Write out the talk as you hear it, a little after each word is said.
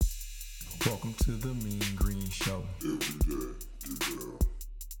Welcome to the Mean Green Show. Every day, get down.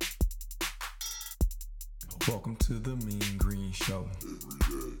 Welcome to the Mean Green Show. Every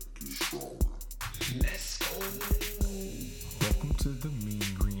day, get stronger. Let's go. Welcome to the Mean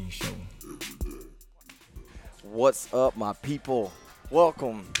Green Show. Every day. What's up, my people?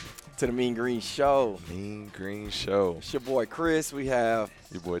 Welcome to the Mean Green Show. Mean Green Show. It's your boy Chris. We have,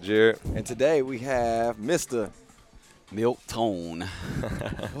 Your boy Jared. and today we have Mr. Milk Tone.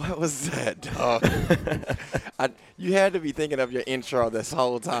 What was that, dog? You had to be thinking of your intro this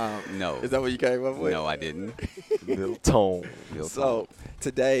whole time. No. Is that what you came up with? No, I didn't. Lil Tone. So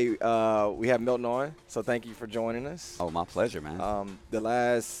today we have Milton on. So thank you for joining us. Oh, my pleasure, man. The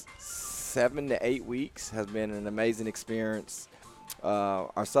last 7 to 8 weeks has been an amazing experience.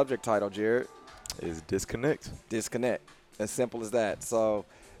 Our subject title, Jared, Is disconnect. disconnect. As simple as that. So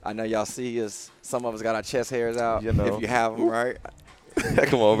I know y'all see us. Some of us got our chest hairs out. You know. If you have them, right?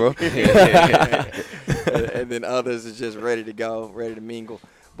 Come on, bro. And then others is just ready to go, ready to mingle.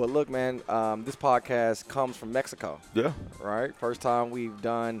 But look, man, this podcast comes from Mexico, Yeah. right? First time we've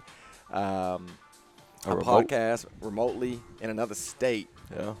done a remote. podcast remotely in another state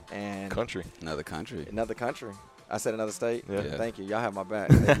Yeah. and Country. Another country. another country. I said another state. Yeah. Yeah. Thank you. Y'all have my back.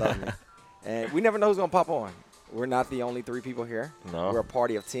 They love me. And we never know who's gonna pop on. We're not the only 3 people here. No. We're a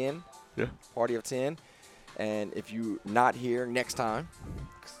party of 10. Yeah. Party of 10. And if you're not here next time,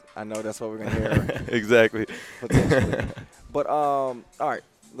 'cause I know that's what we're gonna hear Exactly. potentially. But all right,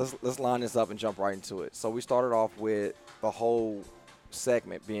 let's line this up and jump right into it. So we started off with the whole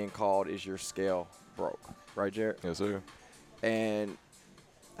segment being called "Is Your Scale Broke?" Right, Jared? Yes, sir. And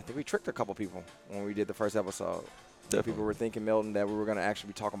I think we tricked a couple people when we did the first episode. Definitely. People were thinking, Milton, that we were going to actually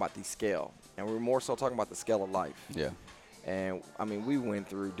be talking about the scale. And we were more so talking about the scale of life. Yeah. And, I mean, we went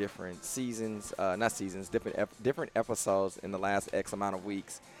through different seasons, not seasons, different episodes in the last X amount of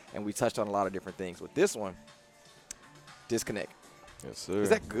weeks. And we touched on a lot of different things. With this one, disconnect. Yes, sir. Is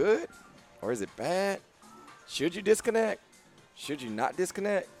that good or is it bad? Should you disconnect? Should you not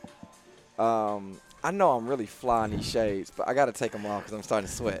disconnect? I know I'm really flying these shades, but I got to take them off because I'm starting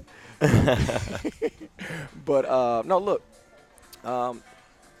to sweat. But, no, look.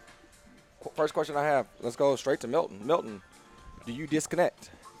 First question I have, let's go straight to Milton. Milton, do you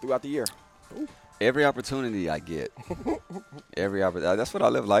disconnect throughout the year? Every opportunity I get. That's what I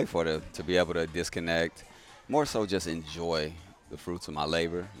live life for, to be able to disconnect. More so just enjoy the fruits of my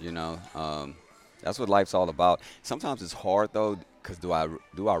labor, you know. That's what life's all about. Sometimes it's hard, though, because do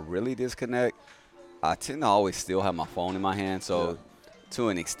I really disconnect? I tend to always still have my phone in my hand, so to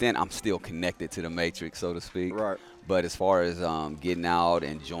an extent, I'm still connected to the matrix, so to speak. Right. But as far as getting out,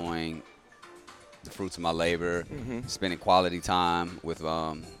 enjoying the fruits of my labor, spending quality time with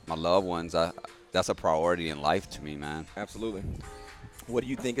my loved ones, that's a priority in life to me, man. Absolutely. What do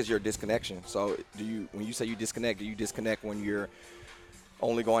you think is your disconnection? So when you say you disconnect, do you disconnect when you're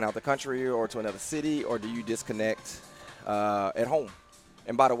only going out the country or to another city, or do you disconnect at home?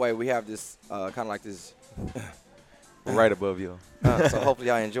 And by the way, we have this kind of like this. Right above you. So hopefully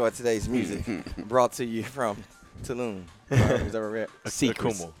y'all enjoyed today's music brought to you from Tulum. Is that right?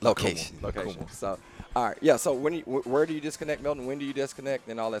 Secrets. Akumu. Location. Location. So, all right. Yeah. So where do you disconnect, Milton? When do you disconnect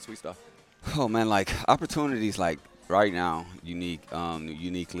and all that sweet stuff? Oh, man, like opportunities like right now,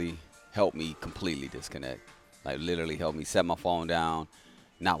 uniquely help me completely disconnect. Like literally help me set my phone down,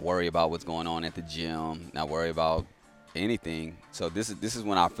 not worry about what's going on at the gym, not worry about anything. So this is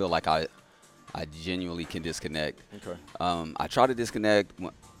when I feel like I genuinely can disconnect. Okay. I try to disconnect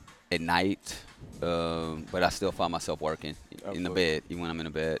at night, but I still find myself working in the Absolutely. bed, even when I'm in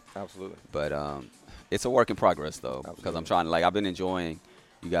the bed. Absolutely. But it's a work in progress, though, because Absolutely. I'm trying to, I've been enjoying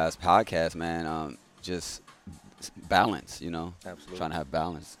you guys' podcast, man. Just balance, you know. Absolutely. Trying to have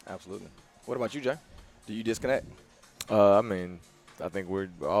balance. Absolutely. What about you, Jay? Do you disconnect? I mean, I think we're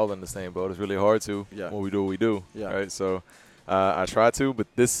all in the same boat. It's really hard to Yeah. when we do what we do. Yeah. Right. So I try to, but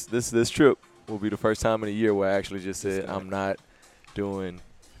this trip will be the first time in a year where I actually just said Disconnect. I'm not doing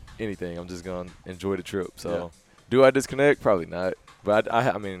anything. I'm just gonna enjoy the trip. So Yeah. do I disconnect? Probably not. But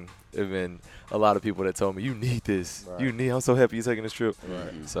I mean, there've been a lot of people that told me you need this. Right. I'm so happy you're taking this trip.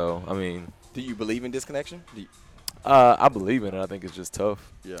 Right. So I mean, Do you believe in disconnection? I believe in it. I think it's just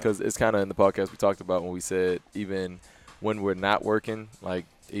tough Yeah. because it's kind of in the podcast we talked about when we said even when we're not working, like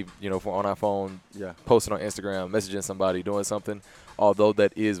if we're on our phone, Yeah. posting on Instagram, messaging somebody, doing something, although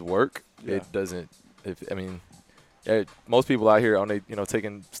that is work, Yeah. it doesn't. Most people out here on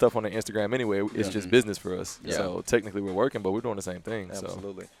taking stuff on their Instagram anyway. It's Yeah. just business for us. Yeah. So technically we're working, but we're doing the same thing. So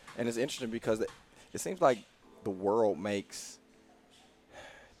Absolutely. And it's interesting because it seems like the world makes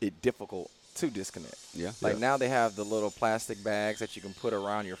it difficult to disconnect. Yeah. Like now they have the little plastic bags that you can put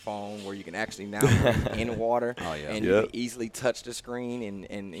around your phone where you can actually now put it in water. Oh, yeah. And you can easily touch the screen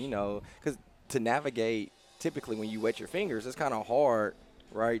and you know, because to navigate, typically when you wet your fingers, it's kind of hard,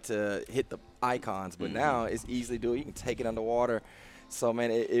 right, to hit the icons. But now it's easily do it. You can take it underwater. So,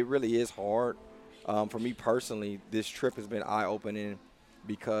 man, it really is hard. For me personally, this trip has been eye-opening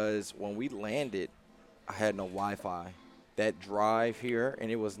because when we landed, I had no Wi-Fi. That drive here, and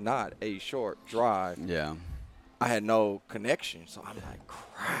it was not a short drive. Yeah. I had no connection, so I'm like,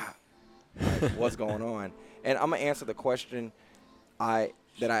 crap, like, what's going on? And I'm gonna answer the question that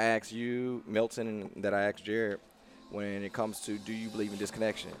I asked you, Milton, and that I asked Jared when it comes to do you believe in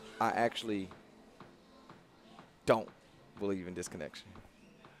disconnection? I actually don't believe in disconnection.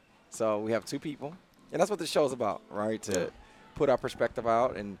 So we have two people, and that's what this show's about, right? To put our perspective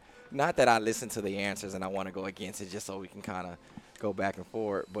out, and not that I listen to the answers and I want to go against it just so we can kind of go back and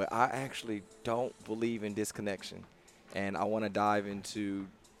forth, but I actually don't believe in disconnection, and I want to dive into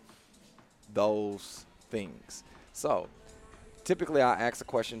those things. So typically I ask a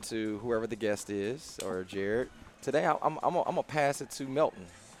question to whoever the guest is or Jared. Today I'm gonna pass it to Milton.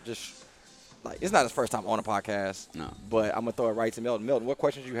 Just like it's not his first time on a podcast, but I'm gonna throw it right to Milton. Milton, what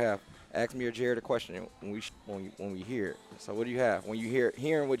questions you have? Ask me or Jared a question when we hear it. So what do you have? When you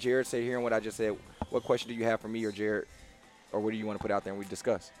hearing what Jared said, hearing what I just said, what question do you have for me or Jared? Or what do you want to put out there and we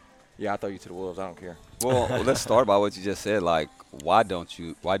discuss? Yeah, I'll throw you to the wolves. I don't care. Well, let's start by what you just said. Like, why do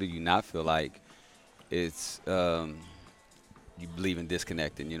you not feel like it's you believe in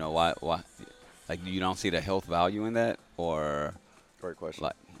disconnecting? You know, why like you don't see the health value in that, or Great question.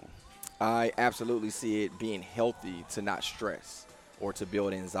 like I absolutely see it being healthy to not stress or to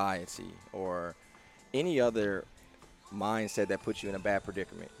build anxiety or any other mindset that puts you in a bad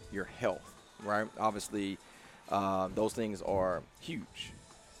predicament. Your health, right? Obviously, those things are huge.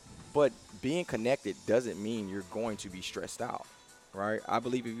 But being connected doesn't mean you're going to be stressed out, right? I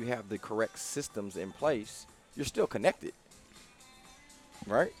believe if you have the correct systems in place, you're still connected,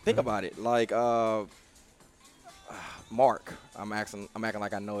 right? Think about it. Like Mark, I'm acting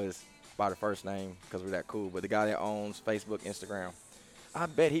like I know his by the first name because we're that cool, but the guy that owns Facebook, Instagram, I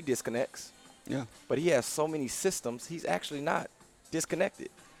bet he disconnects. yeah. But he has so many systems, he's actually not disconnected.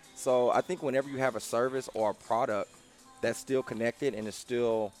 So I think whenever you have a service or a product that's still connected and is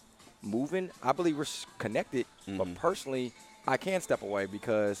still moving, I believe we're connected. But personally, I can step away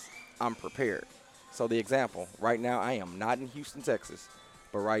because I'm prepared. So the example, right now I am not in Houston, Texas,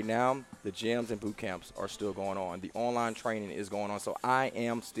 but right now the gyms and boot camps are still going on. The online training is going on. So I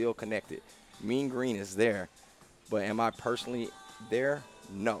am still connected. Mean Green is there. But am I personally there?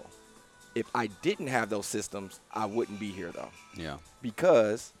 No. If I didn't have those systems, I wouldn't be here though. Yeah.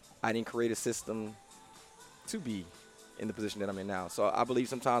 Because I didn't create a system to be in the position that I'm in now. So I believe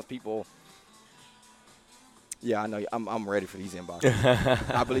sometimes people, I know I'm ready for these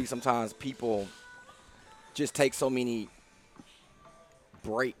inboxes. I believe sometimes people just take so many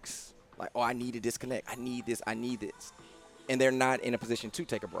breaks. Like, oh, I need to disconnect. I need this. And they're not in a position to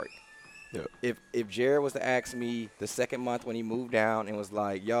take a break. Yeah. If Jared was to ask me the second month when he moved down and was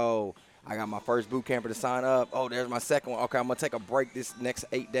like, yo, I got my first boot camper to sign up. Oh, there's my second one. Okay, I'm going to take a break this next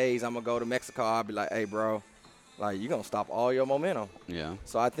 8 days. I'm going to go to Mexico. I'll be like, hey, bro, like you're going to stop all your momentum. Yeah.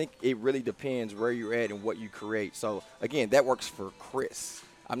 So I think it really depends where you're at and what you create. So, again, that works for Chris.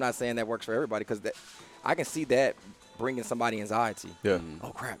 I'm not saying that works for everybody because I can see that bringing somebody anxiety. Yeah. Oh,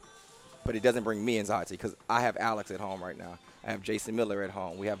 crap. But it doesn't bring me anxiety because I have Alex at home right now. I have Jason Miller at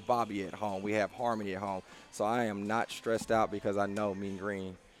home. We have Bobby at home. We have Harmony at home. So I am not stressed out because I know Mean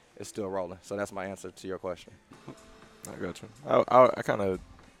Green is still rolling. So that's my answer to your question. I got you. I kind of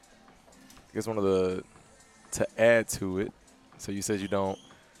guess to add to it. So you said you don't.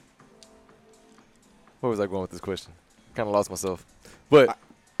 Where was I going with this question? Kind of lost myself. But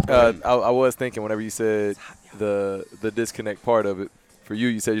I was thinking whenever you said the disconnect part of it, for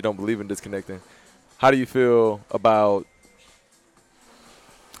you said you don't believe in disconnecting. How do you feel about,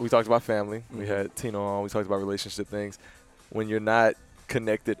 we talked about family. We had Tino on. We talked about relationship things. When you're not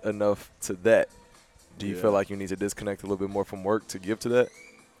connected enough to that, do you feel like you need to disconnect a little bit more from work to give to that?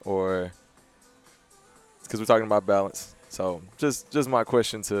 Or because we're talking about balance. So just my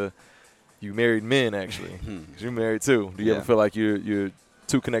question to you married men, actually, because you're married too. Do you ever feel like you're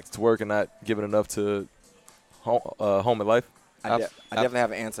too connected to work and not giving enough to home and life? I definitely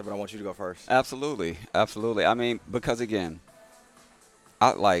have an answer, but I want you to go first. Absolutely. I mean, because again,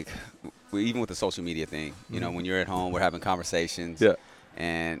 even with the social media thing, you know, when you're at home, we're having conversations. Yeah.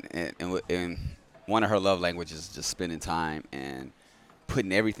 And one of her love languages is just spending time and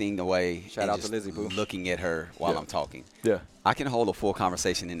putting everything away Shout and out to just Lizzie Boo. looking at her while Yeah. I'm talking. Yeah. I can hold a full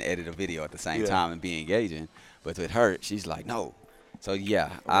conversation and edit a video at the same Yeah. time and be engaging, but with her, she's like, no. So yeah,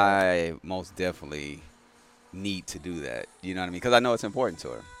 I most definitely need to do that. You know what I mean? Because I know it's important to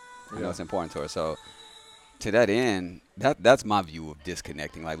her. I know Yeah. it's important to her. So to that end, that's my view of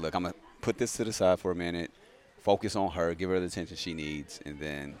disconnecting. Like, look, I'm gonna put this to the side for a minute, focus on her, give her the attention she needs, and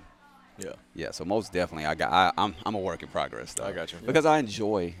then yeah. So most definitely, I'm a work in progress though. I got you. Because I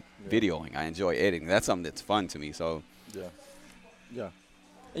enjoy videoing, I enjoy editing. That's something that's fun to me. So Yeah.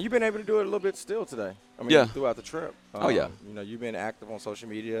 And you've been able to do it a little bit still today. I mean, Yeah. throughout the trip. Oh, yeah. You know, you've been active on social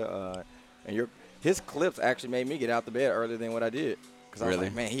media, and his clips actually made me get out the bed earlier than what I did. Because I was Really?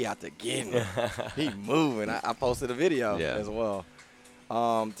 like, man, he out there getting it. He moving. I posted a video Yeah. as well.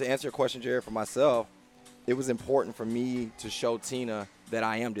 To answer your question, Jared, for myself, it was important for me to show Tina that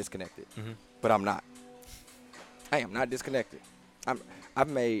I am disconnected, but I'm not. I am not disconnected. I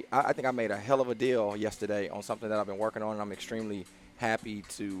think I made a hell of a deal yesterday on something that I've been working on, and I'm extremely happy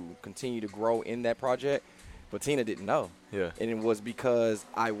to continue to grow in that project. But Tina didn't know. Yeah. And it was because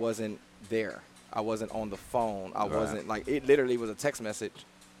I wasn't there. I wasn't on the phone. I Right. wasn't like, it literally was a text message.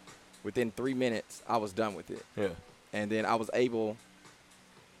 Within 3 minutes, I was done with it. Yeah. And then I was able,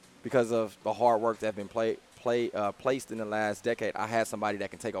 because of the hard work that's been placed in the last decade, I had somebody that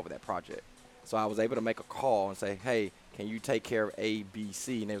can take over that project. So I was able to make a call and say, hey, can you take care of A, B,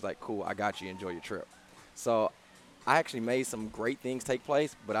 C? And they was like, cool, I got you. Enjoy your trip. So I actually made some great things take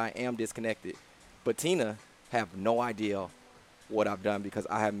place, but I am disconnected. But Tina have no idea what I've done because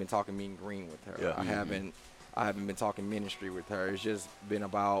I haven't been talking mean green with her. Yeah. I haven't been talking ministry with her. It's just been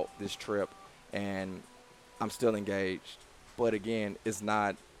about this trip, and I'm still engaged. But again,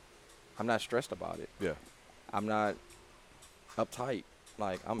 I'm not stressed about it. Yeah. I'm not uptight.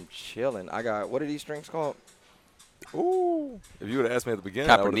 Like, I'm chilling. I got, what are these drinks called? Ooh. If you would have asked me at the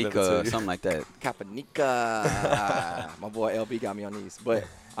beginning, I would have been Capernica, to something like that. Capanica. My boy LB got me on these. But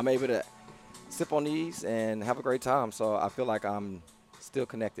I'm able to sip on these and have a great time. So I feel like I'm still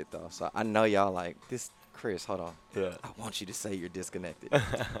connected, though. So I know y'all like, this, Chris, hold on. Yeah. I want you to say you're disconnected.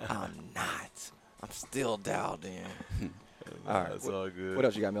 I'm not. I'm still dialed in. All right. That's all good. What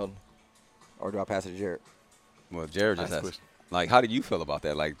else you got, Milton? Or do I pass it to Jared? Well, Jared just Nice asked, question. like, how do you feel about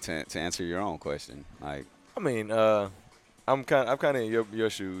that? Like, to answer your own question, like, I mean, I'm kind of in your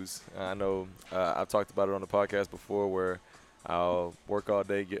shoes. I know I've talked about it on the podcast before, where I'll work all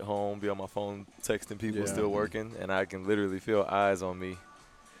day, get home, be on my phone texting people, Yeah. still working, and I can literally feel eyes on me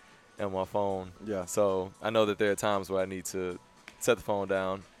and my phone. Yeah. So I know that there are times where I need to set the phone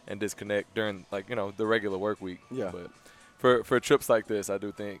down and disconnect during, like, the regular work week. Yeah. But for trips like this, I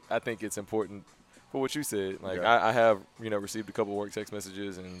think it's important for what you said. Like, Yeah. I have received a couple work text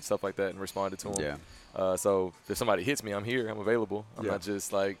messages and stuff like that and responded to them. yeah. So if somebody hits me, I'm here. I'm available. I'm Yeah. not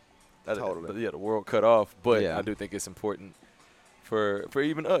just like, Totally. the world cut off. But Yeah. I do think it's important for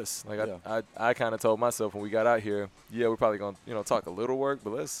even us. Like, Yeah. I kind of told myself when we got out here, yeah, we're probably gonna talk a little work,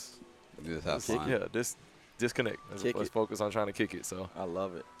 but let's Just have Kick fun. just disconnect. Kick Let's it. focus on trying to kick it. So I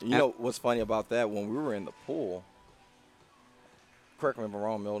love it. You know what's funny about that? When we were in the pool, correct me if I'm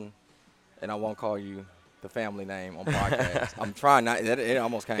wrong, Milton, and I won't call you the family name on podcast. I'm trying not. It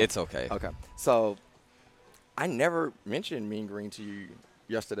almost came. It's okay. Okay. So I never mentioned Mean Green to you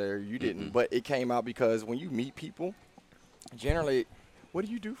yesterday, or you didn't, but it came out because when you meet people, generally, what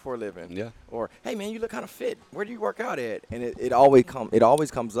do you do for a living? Yeah. Or, hey man, you look kind of fit. Where do you work out at? And it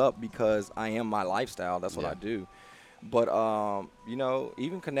always comes up because I am my lifestyle. That's what Yeah. I do. But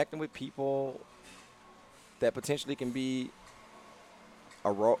even connecting with people that potentially can be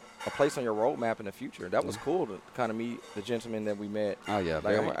a place on your roadmap in the future. That was cool to kind of meet the gentleman that we met. Oh, yeah. Like,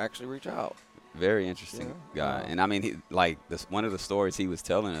 Very, I'm gonna actually reach out. very interesting Yeah. guy. And I mean, one of the stories he was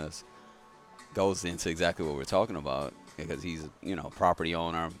telling us goes into exactly what we're talking about, because he's, a property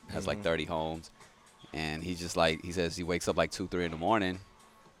owner, has like 30 homes. And he's just like, he says he wakes up like 2, 3 in the morning,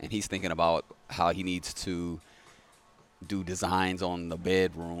 and he's thinking about how he needs to do designs on the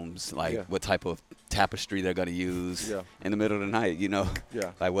bedrooms, like Yeah. what type of tapestry they're going to use Yeah. in the middle of the night, Yeah.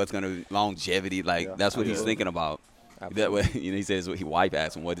 like what's going to longevity, like Yeah. that's what he's Absolutely. thinking about. That way, he says, he wife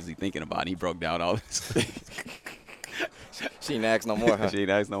asked him, what is he thinking about? And he broke down all this. She ain't asked no more, huh? She ain't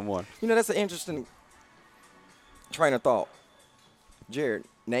asked no more. That's an interesting train of thought. Jared,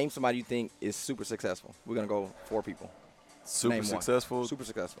 name somebody you think is super successful. We're gonna go 4 people. super Name one. successful. Super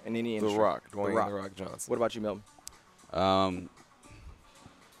successful in any The industry. Rock, The Dwayne Rock. The Rock Johnson. What about you, Milton?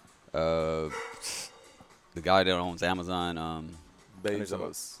 The guy that owns Amazon,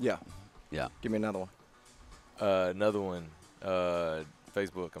 Bezos. Yeah. yeah. Give me another one. Another one.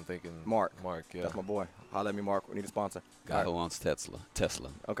 Facebook. I'm thinking Mark. Mark, yeah. That's my boy. Holla at me, Mark. We need a sponsor. Guy All who owns Tesla.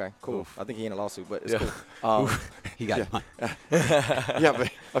 Okay, cool. Oof. I think he in a lawsuit, but it's Yeah. cool. He got money. Yeah, but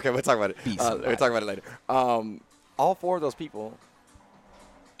okay, we'll talk about it. Be We'll somebody. talk about it later. All four of those people,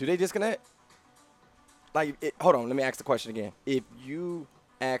 do they disconnect? Hold on, let me ask the question again. If you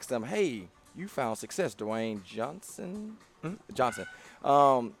ask them, hey, you found success, Dwayne Johnson.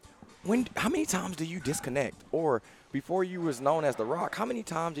 How many times do you disconnect? Or before you was known as The Rock, how many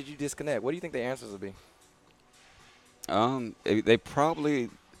times did you disconnect? What do you think the answers would be? They probably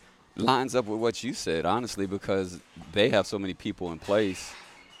lines up with what you said, honestly, because they have so many people in place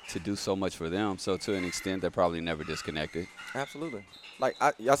to do so much for them. So to an extent, they're probably never disconnected. Absolutely.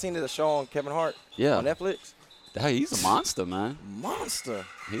 Y'all seen the show on Kevin Hart Yeah. on Netflix? Hey, he's a monster, man. Monster.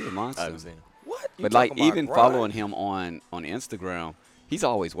 He's a I monster. haven't seen it. What? You But like talking about even grind? following him on Instagram, he's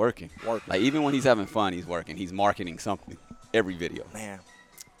always working. Working. Like even when he's having fun, he's working. He's marketing something every video. Man.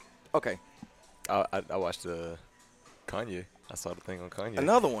 Okay. I watched Kanye. I saw the thing on Kanye.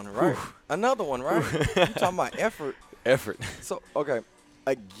 Another one, right? Another one, right? You talking about effort. Effort. So, okay.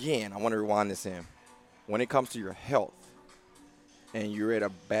 Again, I want to rewind this in. When it comes to your health and you're at a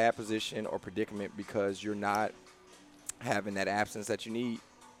bad position or predicament because you're not having that absence that you need,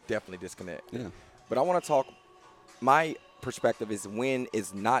 definitely disconnect. Yeah. But I want to talk, my perspective is when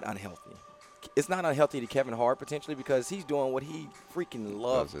it's not unhealthy. It's not unhealthy to Kevin Hart potentially because he's doing what he freaking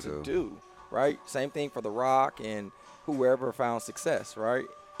loves Loves to to do, right? Same thing for The Rock and whoever found success, right,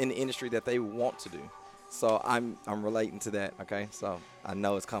 in the industry that they want to do. So I'm relating to that, okay? So I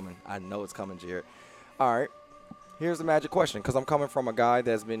know it's coming. I know it's coming, Jared. All right. Here's the magic question because I'm coming from a guy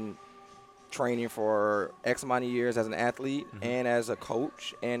that's been training for X amount of years as an athlete and as a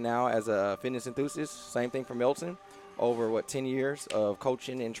coach and now as a fitness enthusiast. Same thing for Milton. Over, 10 years of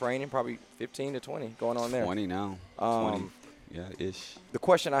coaching and training, probably 15 to 20 going on there. 20 now. 20. Yeah, ish. The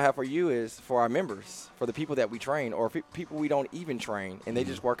question I have for you is for our members, for the people that we train or people we don't even train and they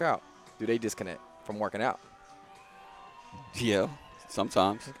just work out, do they disconnect from working out? Yeah,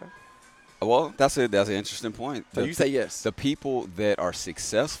 sometimes. Okay. Well, that's an interesting point. So you say yes. The people that are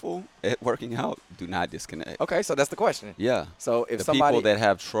successful at working out do not disconnect. Okay, so that's the question. Yeah. So if the somebody people that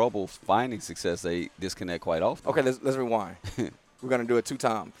have trouble finding success, they disconnect quite often. Okay, let's rewind. We're going to do it 2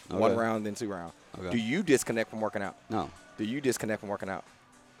 times. Okay. 1 round, then 2 rounds. Okay. Do you disconnect from working out? No. Do you disconnect from working out?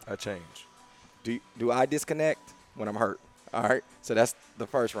 I change. Do I disconnect when I'm hurt? All right. So that's the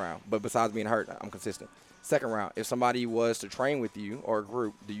first round. But besides being hurt, I'm consistent. Second round, if somebody was to train with you or a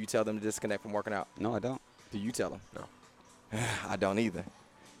group, do you tell them to disconnect from working out? No, I don't. Do you tell them? No. I don't either.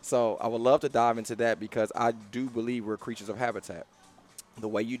 So I would love to dive into that because I do believe we're creatures of habitat. The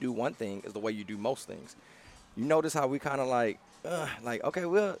way you do one thing is the way you do most things. You notice how we kind of like, okay,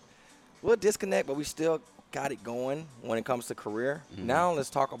 we'll disconnect, but we still got it going when it comes to career. Now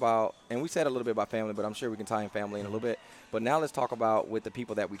let's talk about, and we said a little bit about family, but I'm sure we can tie in family in a little bit. But now let's talk about with the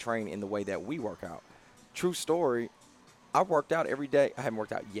people that we train in the way that we work out. True story, I worked out every day. I haven't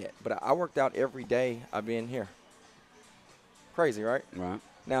worked out yet, but I worked out every day I've been here. Crazy, right? Right.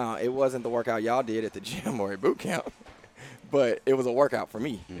 Now, it wasn't the workout y'all did at the gym or at boot camp, but it was a workout for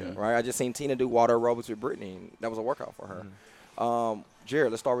me, right? I just seen Tina do water aerobics with Brittany, and that was a workout for her.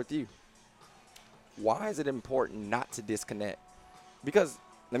 Jared, let's start with you. Why is it important not to disconnect? Because,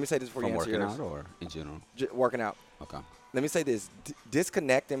 let me say this before From you answer working yours. out or in general? Working out. Okay. Let me say this.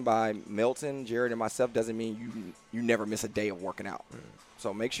 Disconnecting by Milton, Jared, and myself doesn't mean you never miss a day of working out.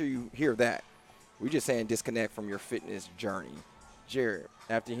 So make sure you hear that. We're just saying disconnect from your fitness journey. Jared,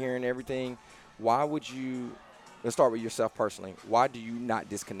 after hearing everything, why would you – let's start with yourself personally. Why do you not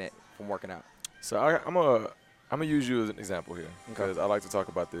disconnect from working out? So I'm gonna use you as an example here because I like to talk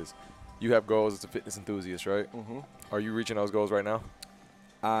about this. You have goals as a fitness enthusiast, right? Mm-hmm. Are you reaching those goals right now?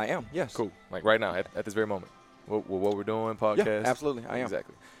 I am, yes. Cool. Like right now, at this very moment. What we're doing, podcast? Yeah, absolutely. I am.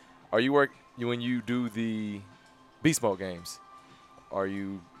 Exactly. Are you when you do the Beast Mode games, are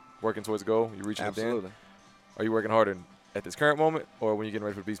you working towards a goal? You reaching Absolutely. at the end? Are you working harder at this current moment or when you're getting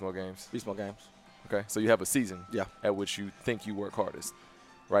ready for the Beast Mode games? Beast Mode games. Okay. So you have a season Yeah. at which you think you work hardest.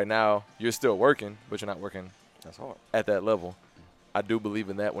 Right now, you're still working, but you're not working That's hard. at that level. I do believe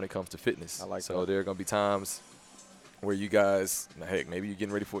in that when it comes to fitness. I like so that. there are going to be times where you guys, heck, maybe you're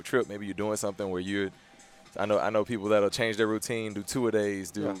getting ready for a trip. Maybe you're doing something where I know people that'll change their routine, do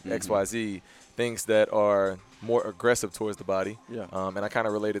 2-a-days, do X, Y, Z, things that are more aggressive towards the body. Yeah. And I kind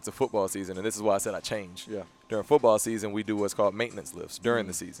of relate it to football season, and this is why I said I change. Yeah. During football season, we do what's called maintenance lifts during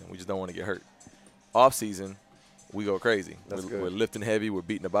the season. We just don't want to get hurt. Off season, we go crazy. That's good. We're lifting heavy. We're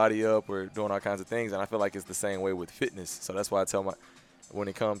beating the body up. We're doing all kinds of things, and I feel like it's the same way with fitness. So that's why I tell when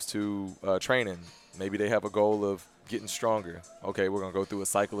it comes to training, maybe they have a goal of getting stronger. Okay, we're gonna go through a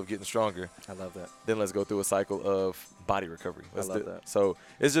cycle of getting stronger. I love that. Then let's go through a cycle of body recovery. I love that. So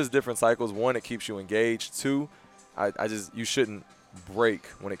it's just different cycles. One, it keeps you engaged. Two, you shouldn't break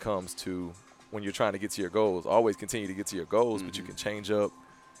when it comes to when you're trying to get to your goals. Always continue to get to your goals, but you can change up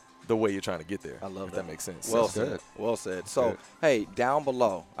the way you're trying to get there. I love if that. that makes sense. Well That's said. good. Well said. So, Good. hey, down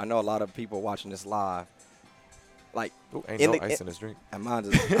below, I know a lot of people watching this live. Like, Ooh, ain't in no the- ice in this drink. and mine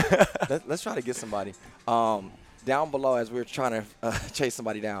just, let's try to get somebody. Down below, as we're trying to chase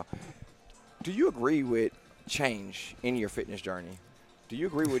somebody down, do you agree with change in your fitness journey? Do you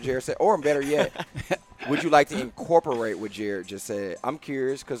agree with Jared said? Or better yet, would you like to incorporate what Jared just said? I'm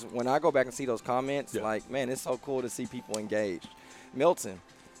curious because when I go back and see those comments, Yeah. like, man, it's so cool to see people engaged. Milton,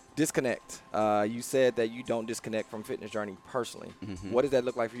 disconnect. You said that you don't disconnect from fitness journey personally. What does that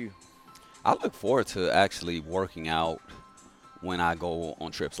look like for you? I look forward to actually working out when I go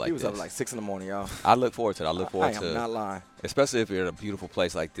on trips like He was this. up like 6 in the morning, y'all. I look forward to it. I look forward I am to, not lying. especially if you're at a beautiful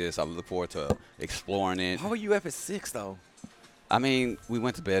place like this. I look forward to exploring it. Why were you up at 6 though? I mean, we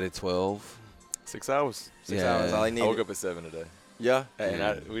went to bed at 12. 6 hours. 6 Yeah. hours. All I I needed. woke up at 7 today, Yeah. and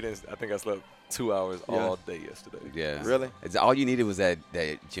Yeah. I think I slept 2 hours Yeah. all day yesterday. Yeah. Really? All you needed was that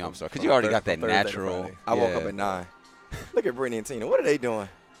jump start. Because From you already Thur- got that from Thursday to natural. Friday. I woke up yeah. at 9. Look at Brittany and Tina. What are they doing?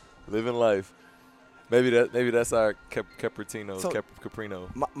 Living life. Maybe that's our Caprino. So- Caprino.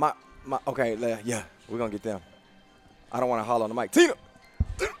 My okay, yeah, we're gonna get them. I don't want to holler on the mic. Tina!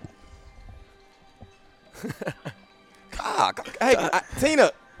 God, hey,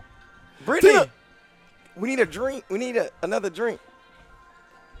 Tina! Brittany! Tina! We need a drink. We need another drink.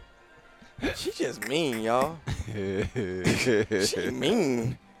 She just mean, y'all. She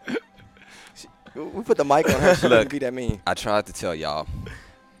mean. We put the mic on her. She Look. doesn't be that mean. I tried to tell y'all.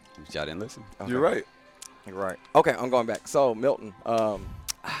 Y'all didn't listen. Okay. You're right. You're right. Okay, I'm going back. So, Milton,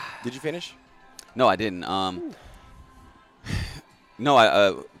 did you finish? No, I didn't. No,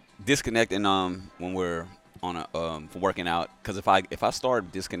 I disconnecting when we're on a from working out. Because if I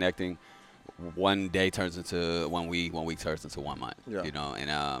start disconnecting, one day turns into 1 week, 1 week turns into 1 month. Yeah. You know, and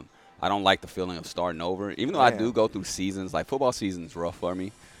I don't like the feeling of starting over. Even though I Man. do go through seasons, like football season's rough for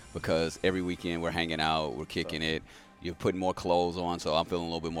me because every weekend we're hanging out, we're kicking it. You're putting more clothes on, so I'm feeling a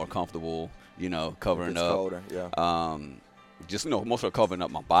little bit more comfortable. You know, covering It's up. colder, yeah. Just most of covering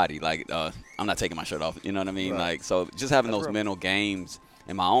up my body. Like I'm not taking my shirt off. You know what I mean? Right. Like so, just having That's those real. mental games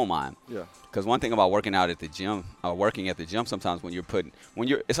in my own mind. Yeah. Because one thing about working out at the gym, sometimes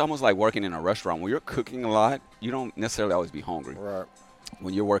it's almost like working in a restaurant. When you're cooking a lot, you don't necessarily always be hungry. Right.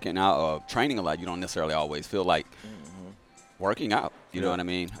 When you're working out, training a lot, you don't necessarily always feel like working out. You know Yeah. what I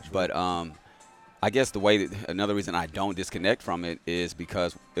mean? But I guess another reason I don't disconnect from it is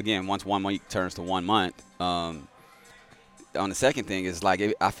because, again, once 1 week turns to 1 month, on the second thing is like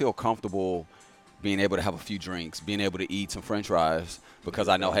I feel comfortable being able to have a few drinks, being able to eat some French fries because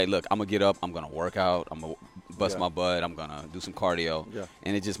I know, hey, look, I'm gonna get up, I'm gonna work out, I'm gonna bust Yeah. my butt, I'm gonna do some cardio, Yeah.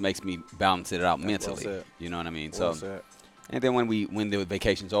 and it just makes me balance it out Well mentally. said. You know what I mean? Well So, said. and then when the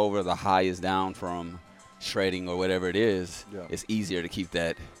vacation's over, the high is down from shredding or whatever it is. Yeah. It's easier to keep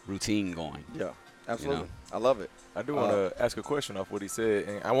that routine going. Yeah, absolutely. know. I love it. I do want to ask a question off what he said,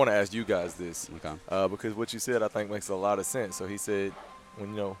 and I want to ask you guys this Okay. because what you said I think makes a lot of sense. So he said,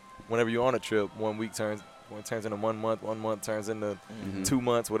 whenever you're on a trip, 1 week turns into 1 month, 1 month turns into 2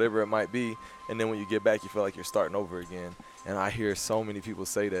 months, whatever it might be, and then when you get back, you feel like you're starting over again. And I hear so many people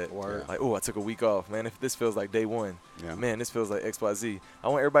say that, Word. like, "Oh, I took a week off, man. If this feels like day one, Yeah. man, this feels like XYZ." I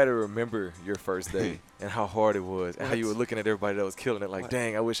want everybody to remember your first day and how hard it was, and how you were looking at everybody that was killing it, like,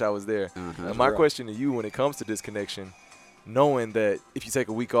 "Dang, I wish I was there." And my real. question to you, when it comes to disconnection, knowing that if you take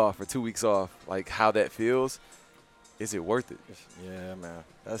a week off or 2 weeks off, like how that feels, is it worth it? Yeah, man.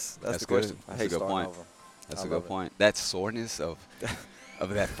 That's the That's question. good. I That's hate a good starting point. over. That's I a love good it. point. That soreness of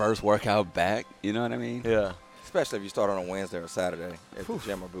that first workout back, you know what I mean? Yeah. Especially if you start on a Wednesday or Saturday at the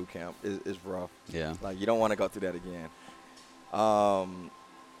gym or boot camp, it's rough. Yeah. Like, you don't want to go through that again.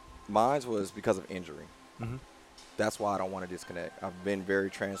 Mine was because of injury. Mhm. That's why I don't want to disconnect. I've been very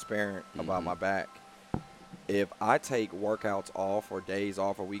transparent about Mm-hmm. my back. If I take workouts off or days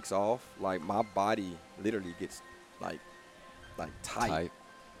off or weeks off, like, my body literally gets like tight.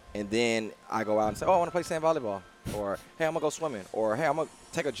 And then I go out and say, "Oh, I want to play sand volleyball," or, "Hey, I'm gonna go swimming," or, "Hey, I'm gonna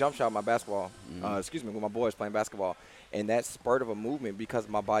take a jump shot with my basketball." With my boys playing basketball. And that spurt of a movement, because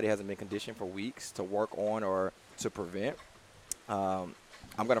my body hasn't been conditioned for weeks to work on or to prevent, I'm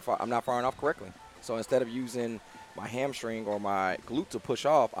not firing off correctly. So instead of using my hamstring or my glute to push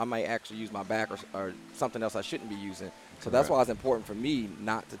off, I might actually use my back or something else I shouldn't be using. So that's why it's important for me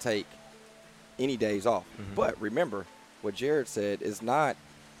not to take any days off. But remember, what Jared said is not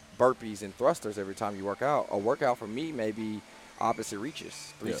burpees and thrusters every time you work out. A workout for me may be opposite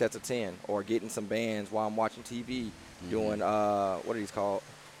reaches, 3 Yeah. sets of 10, or getting some bands while I'm watching TV, doing what are these called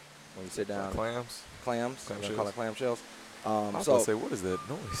when you sit down? Clams. Clams. Clam We're gonna call it clam shells. I was So about to say, what is that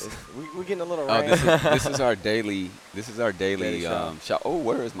noise? we're getting a little Oh, rain. this is our daily. This is our daily Daily shot. Oh,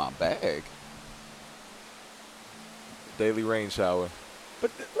 where is my bag? Daily rain shower. But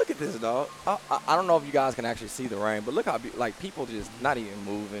look at this, dog. I don't know if you guys can actually see the rain, but look how like people just not even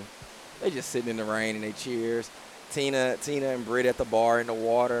moving. They just sitting in the rain and they cheers. Tina and Britt at the bar in the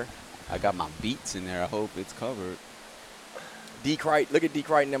water. I got my beats in there. I hope it's covered. Deke Wright, look at Deke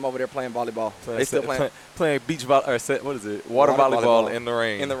Wright and them over there playing volleyball. They still playing beach volleyball or what is it? Water Water volleyball volleyball. in the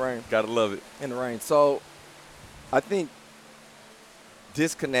rain. in the rain. Gotta love it. In the rain. So I think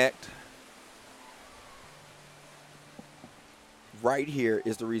disconnect right here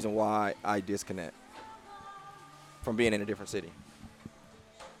is the reason why I disconnect from being in a different city.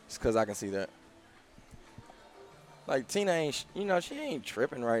 It's because I can see that. Like, Tina ain't, she ain't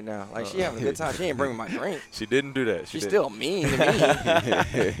tripping right now. Like, she having a good time. She ain't bringing my drink. She didn't do that. She's didn't. still mean to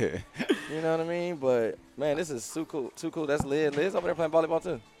me. You know what I mean? But, man, this is too cool. Too cool. That's Liz. Liz over there playing volleyball,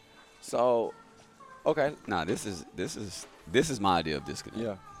 too. So, okay. Nah, this is my idea of disconnect.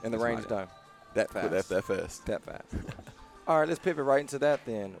 Yeah. And the That's rain my is idea. done. That fast. That fast. That fast. All right, let's pivot right into that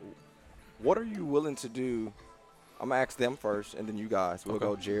then. What are you willing to do? I'm going to ask them first, and then you guys. We'll Okay.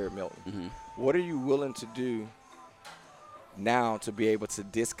 go Jared Milton. Mm-hmm. What are you willing to do now to be able to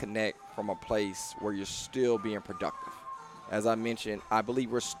disconnect from a place where you're still being productive? As I mentioned, I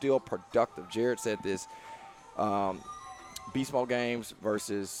believe we're still productive. Jared said this, beast mode games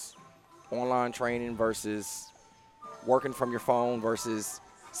versus online training versus working from your phone versus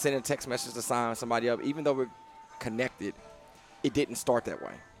sending text messages to sign somebody up. Even though we're connected, it didn't start that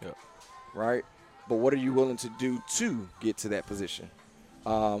way. Yep. Right? But what are you willing to do to get to that position?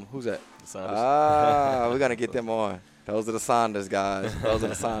 Who's that? Saunders. We're going to get them on. Those are the Saunders, guys. Those are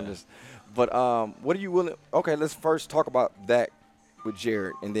the Saunders. But what are you willing – okay, let's first talk about that with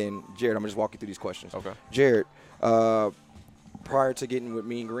Jared. And then, Jared, I'm going to just walk you through these questions. Okay. Jared, prior to getting with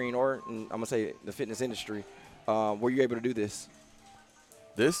Mean Green or, I'm going to say, the fitness industry, were you able to do this?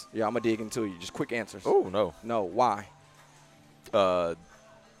 This? Yeah, I'm going to dig into you. Just quick answers. Oh, no. No. Why? I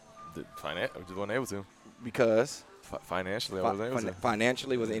just wasn't able to. Because? Financially, I wasn't able to.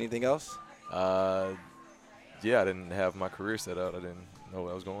 Financially, was there anything else? Yeah, I didn't have my career set out. I didn't know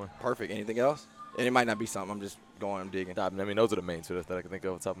where I was going. Perfect. Anything else? And it might not be something. I'm just going, I'm digging. I mean, those are the main two that I can think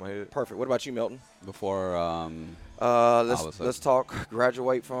of off the top of my head. Perfect. What about you, Milton? Before Let's talk.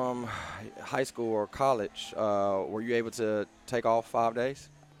 Graduate from high school or college. Were you able to take off 5 days?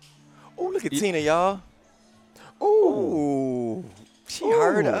 Oh, look at Tina, y'all. Oh, she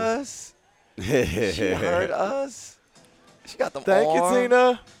heard us. She heard us. She got them Thank arms. you,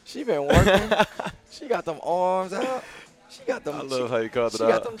 Tina. She been working. She got them arms out. She got them. I love how you called it She out.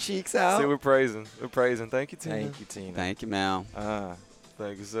 got them cheeks out. See, we're praising. We're praising. Thank you, Tina. Thank you, Tina. Thank you, ma'am.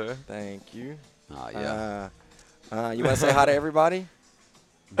 Thank you, sir. Thank you. Oh yeah. You want to say hi to everybody?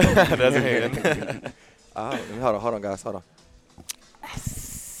 That's a hand. Hold on, guys. Hold on.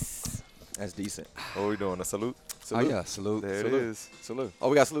 That's decent. What are we doing? A salute? Oh yeah. Salute. There Salute. it is. Salute. Oh,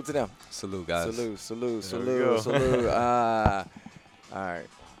 we got salute to them. Salute, guys. Salute. There we go. Salute. All right.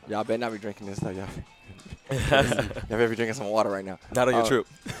 Y'all better not be drinking this, though, y'all. Y'all better be drinking some water right now. Not on your trip.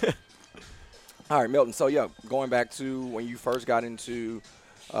 All right, Milton. So, yeah, going back to when you first got into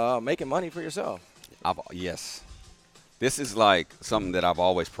making money for yourself. Yes. This is like something that I've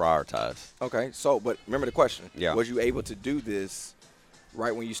always prioritized. Okay. So, but remember the question. Yeah. Was you able to do this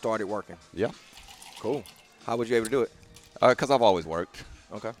right when you started working? Yeah. Cool. How was you able to do it? Because I've always worked.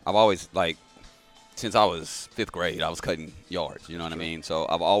 Okay. I've always, like, since I was 5th grade, I was cutting yards. You know what I mean? So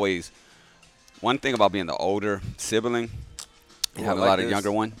I've always, one thing about being the older sibling and having a lot of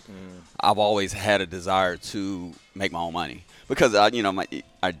younger one, I've always had a desire to make my own money. Because,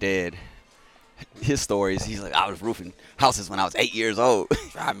 our dad, his stories, he's like, I was roofing houses when I was 8 years old.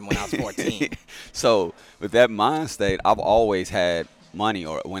 Driving when I was 14. So with that mind state, I've always had money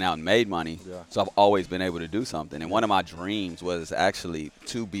or went out and made money. Yeah. So I've always been able to do something. And one of my dreams was actually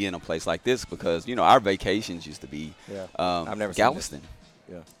to be in a place like this because, our vacations used to be I've never seen Galveston.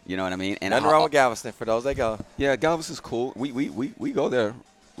 Yeah. You know what I mean? And Nothing wrong with Galveston for those that go. Yeah, Galveston's cool. We go there.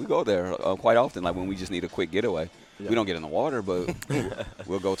 We go there quite often, like when we just need a quick getaway. Yeah. We don't get in the water, but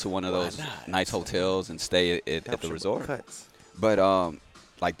we'll go to one of those nice hotels and stay at the resort. Cuts. But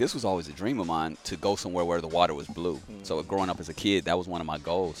like this was always a dream of mine to go somewhere where the water was blue. So growing up as a kid, that was one of my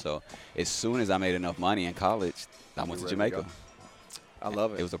goals. So as soon as I made enough money in college, I went to ready to Jamaica. go. I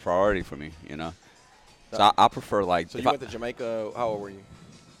love it. It was a priority for me, So I prefer like So if you I- went to Jamaica. How old were you?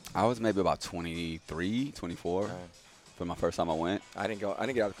 I was maybe about 23, 24 Okay. for my first time I went. I didn't get out of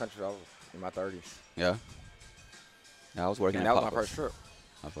the country. I was in my 30s. Yeah. Yeah, I was working And at that was my Papa's. first trip.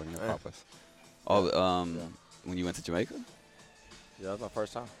 I was working at Yeah. Papa's. Oh, Yeah. when you went to Jamaica? Yeah, that was my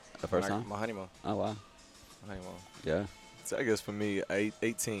first time. The first time? My honeymoon. Oh, wow. My honeymoon. Yeah. So I guess for me,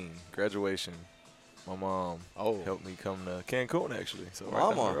 18, graduation, my mom helped me come to Cancun actually. So right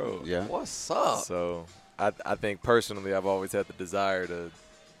down Mama. the road. Yeah. What's up? So I think personally, I've always had the desire to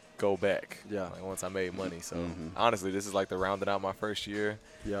go back. Yeah. Like once I made money. So Mhm. honestly, this is like the rounding out my first year,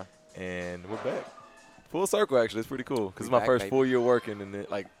 Yeah. and we're back. Full circle actually. It's pretty cool because it's We my back, first baby. full year working and then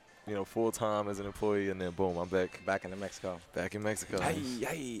like full time as an employee, and then boom, I'm back Back into Mexico. in Mexico.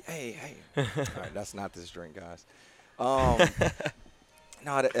 Hey. All right, that's not this drink, guys.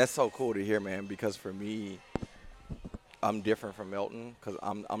 No, that's so cool to hear, man, because for me, I'm different from Milton because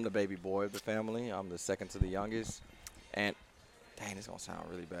I'm the baby boy of the family. I'm the second to the youngest. And, dang, it's going to sound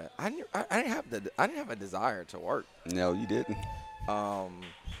really bad. I didn't have a desire to work. No, you didn't.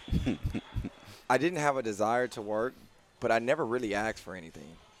 I didn't have a desire to work, but I never really asked for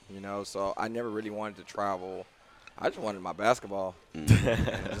anything, so I never really wanted to travel. I just wanted my basketball. And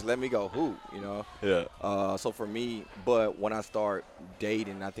just let me go hoop. Yeah. So for me, but when I start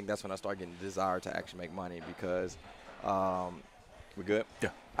dating, I think that's when I start getting the desire to actually make money because we good? Yeah.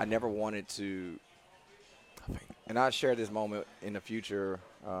 I never wanted to, and I'll share this moment in the future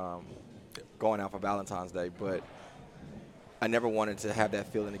going out for Valentine's Day, but I never wanted to have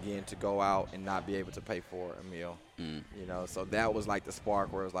that feeling again to go out and not be able to pay for a meal. So that was like the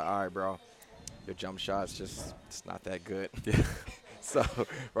spark where it was like, all right, bro, your jump shot's it's not that good. Yeah. So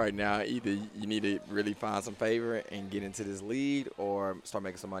right now, either you need to really find some favor and get into this lead or start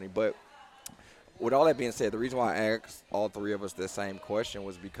making some money. But with all that being said, the reason why I asked all three of us the same question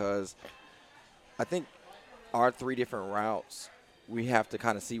was because I think our three different routes, we have to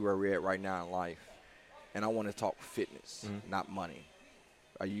kind of see where we're at right now in life. And I want to talk fitness, not money.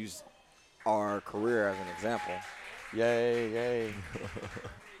 I use our career as an example. Yay.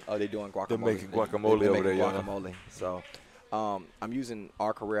 Oh, they're doing guacamole. They're making guacamole They're over making there, yeah. guacamole. So I'm using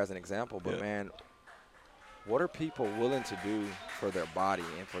our career as an example. But, Yeah. man, what are people willing to do for their body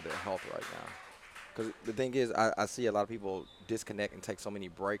and for their health right now? Because the thing is, I see a lot of people disconnect and take so many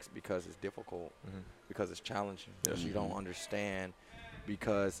breaks because it's difficult, because it's challenging, because you don't understand,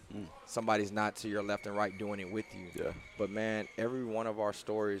 because somebody's not to your left and right doing it with you. Yeah. But, man, every one of our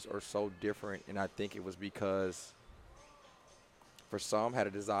stories are so different, and I think it was because for some had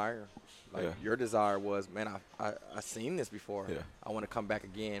a desire. Like your desire was, man, I seen this before. Yeah. I want to come back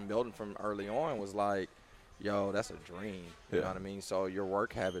again. Milton from early on was like, yo, that's a dream. You know what I mean? So your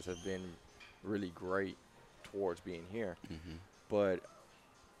work habits have been really great towards being here. But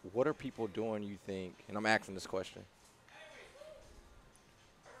what are people doing, you think, and I'm asking this question,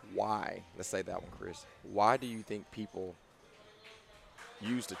 why, let's say that one, Chris, why do you think people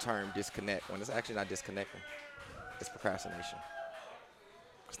use the term disconnect when it's actually not disconnecting? It's procrastination.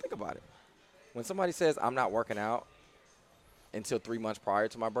 Just think about it. When somebody says, I'm not working out until 3 months prior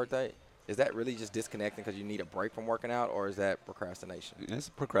to my birthday, is that really just disconnecting because you need a break from working out, or is that procrastination? It's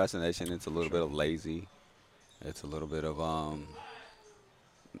procrastination. It's a little bit of lazy. It's a little bit of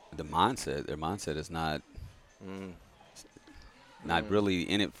the mindset. Their mindset is not really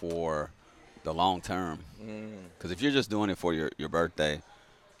in it for the long term. Because if you're just doing it for your birthday,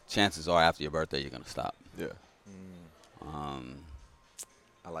 chances are after your birthday you're gonna stop. Yeah.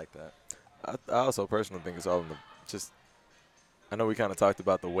 I like that. I also personally think it's all in I know we kind of talked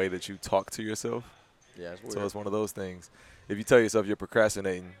about the way that you talk to yourself. Yeah, it's weird. So it's one of those things. If you tell yourself you're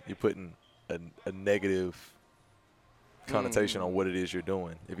procrastinating, you're putting a negative connotation on what it is you're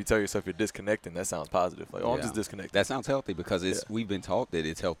doing. If you tell yourself you're disconnecting, that sounds positive. Like, I'm just disconnecting. That sounds healthy because we've been taught that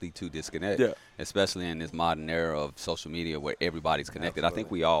it's healthy to disconnect. Yeah. Especially in this modern era of social media where everybody's connected. I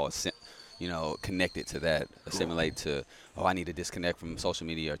think we all connected to that, assimilate to, I need to disconnect from social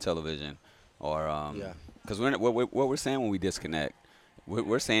media or television, or because what we're saying when we disconnect,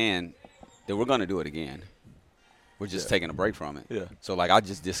 we're saying that we're going to do it again. We're just taking a break from it. Yeah. So like I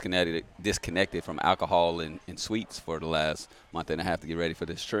just disconnected from alcohol and sweets for the last month and a half to get ready for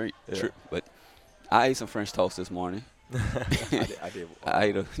this trip. But I ate some French toast this morning. I did. I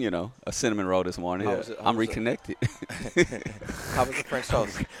ate a cinnamon roll this morning. I'm reconnected. How was the French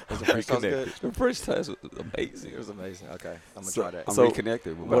toast? Was the French toast good? The French toast was amazing. It was amazing. Okay, I'm going to try that. I'm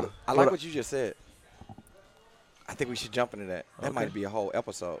reconnected. I like what you just said. I think we should jump into that. That might be a whole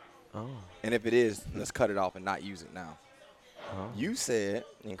episode. Oh. And if it is, let's cut it off and not use it now. You said,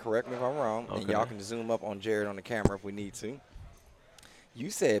 and correct me if I'm wrong, and y'all can zoom up on Jared on the camera if we need to. You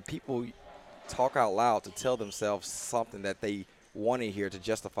said people talk out loud to tell themselves something that they want to hear to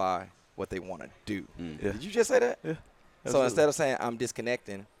justify what they want to do. Yeah. Did you just say that? Yeah. So Absolutely. instead of saying I'm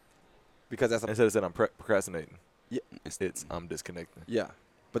disconnecting, because that's a Instead of saying I'm procrastinating, yeah, it's I'm disconnecting. yeah,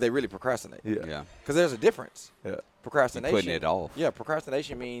 but they really procrastinate. Yeah. Yeah. Because there's a difference. Yeah. Procrastination. Putting it off. Yeah,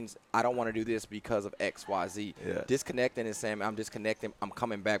 procrastination means I don't want to do this because of X, Y, Z. Yeah. Disconnecting is saying I'm disconnecting, I'm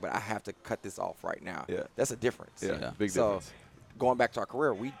coming back, but I have to cut this off right now. Yeah. That's a difference. Yeah. Yeah. Big So, difference. going back to our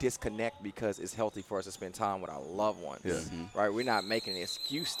career, we disconnect because it's healthy for us to spend time with our loved ones. Yeah. Right? We're not making an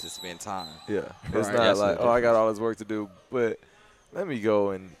excuse to spend time. Yeah. It's Right. not That's like, the oh, I got all this work to do, but let me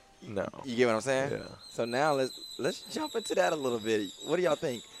go and no. You get what I'm saying? Yeah. So now let's jump into that a little bit. What do y'all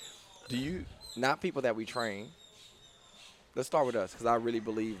think? Do you, not people that we train, let's start with us because I really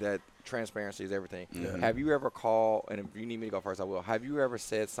believe that transparency is everything. Have you ever called, and if you need me to go first, I will. Have you ever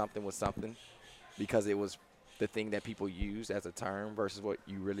said something was something because it was the thing that people used as a term versus what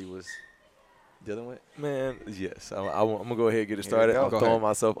you really was dealing with? Man, yes. I'm going to go ahead and get it Here we started. go. I'm Go throwing ahead.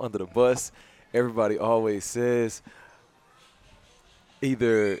 myself under the bus. Everybody always says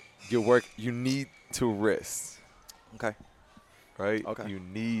either your work, you need to rest, Okay. right? Okay. You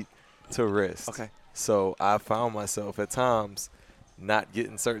need to rest. Okay. So I found myself at times not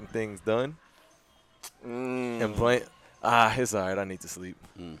getting certain things done and playing. It's all right. I need to sleep.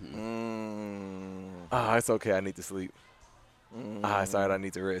 It's okay. I need to sleep. It's all right. I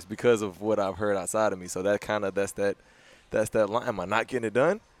need to rest because of what I've heard outside of me. So that's that line. Am I not getting it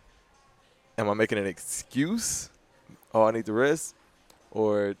done? Am I making an excuse? Oh, I need to rest,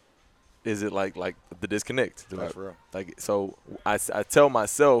 or is it like the disconnect? That's real. Like, so I tell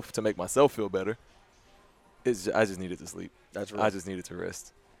myself to make myself feel better. I just needed to sleep. That's real. I just needed to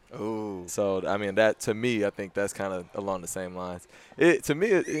rest. Ooh. So I mean, that to me, I think that's kind of along the same lines. You ever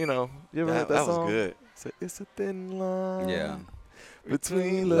heard that That song? was good. It's a thin line. Yeah.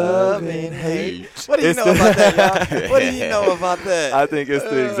 Between love and hate. What do you know about that, y'all? What do you know about that? I think it's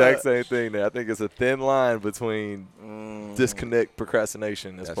the exact same thing there. I think it's a thin line between disconnect,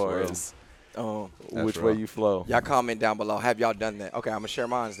 procrastination, as That's far real. as That's which way real. you flow. Y'all comment down below. Have y'all done that? Okay, I'm gonna share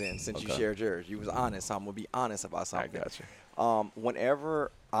mine then. Since you Okay. shared yours, you was honest. So I'm gonna be honest about I something. got you.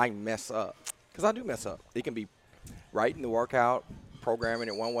 Whenever I mess up, because I do mess up, it can be writing the workout, programming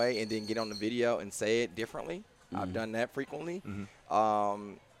it one way, and then get on the video and say it differently. I've done that frequently.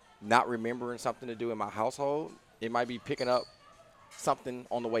 Not remembering something to do in my household. It might be picking up something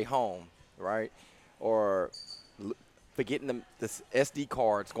on the way home, right? Or forgetting the SD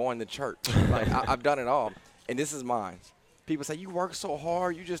cards, going to church. Like I've done it all, and this is mine. People say you work so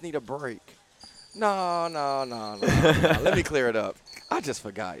hard, you just need a break. No. Let me clear it up. I just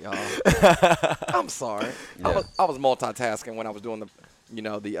forgot, y'all. I'm sorry. Yeah. I was multitasking when I was doing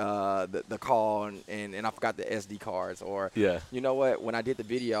the call and I forgot the SD cards. Or Yeah. you know what? When I did the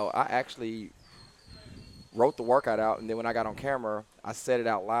video, I actually wrote the workout out, and then when I got on camera, I said it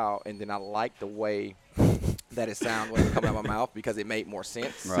out loud, and then I liked the way that it sounded when it coming out of my mouth because it made more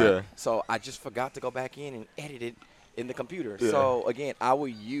sense. Right. Yeah. So I just forgot to go back in and edit it in the computer. Yeah. So again, I will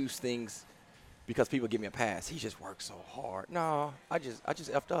use things because people give me a pass. He just worked so hard. No, I just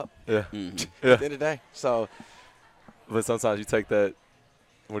effed up Yeah. at the Yeah. end of the day. So But sometimes you take that.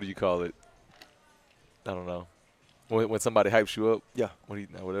 What do you call it? I don't know. When somebody hypes you up. yeah,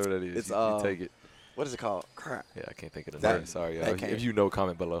 Whatever that is. It's, you take it. what is it called? Crap. Yeah, I can't think of the that- name. Sorry, that y'all. can't- If you know,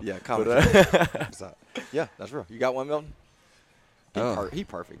 comment below. Yeah, But, comment. So, yeah, that's real. You got one, Milton? Oh. He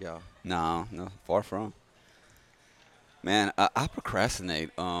perfect, y'all. No, far from. Man, I procrastinate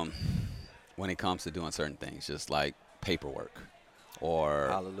when it comes to doing certain things, just like paperwork or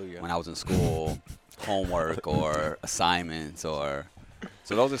Hallelujah. when I was in school, homework or assignments or.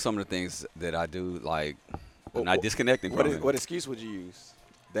 So those are some of the things that I do, like I'm not disconnecting from it. What excuse would you use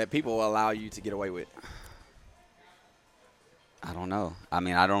that people will allow you to get away with? I don't know. I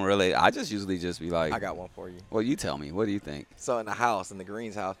mean, I just usually just be like, I got one for you. well, you tell me. What do you think? So in the house, in the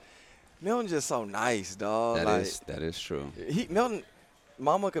Greens house, Milton's just so nice, dog. That is true. Milton,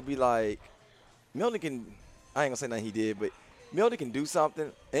 Mama could be like, Milton can. I ain't gonna say nothing he did, but Milton can do something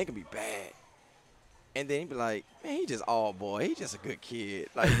and it can be bad. And then he'd be like, man, he just all boy. He just a good kid.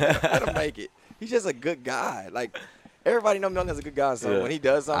 Like, let him make it. He's just a good guy. Like, everybody know Milton is a good guy. So Yeah. when he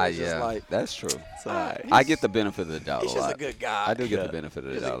does something, it's just Yeah, like, that's true. It's all right. I get the benefit of the doubt he's a just lot. a good guy. I do get Yeah. the benefit of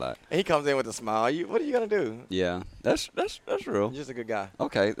the He's doubt a lot. And he comes in with a smile. What are you gonna do? Yeah, that's real. He's just a good guy.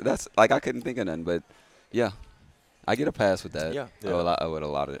 Okay, that's like I couldn't think of nothing, but yeah, I get a pass with that. Yeah. With a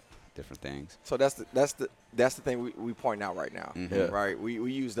lot of different things. So that's the thing we point out right now, Mhm. Yeah. right?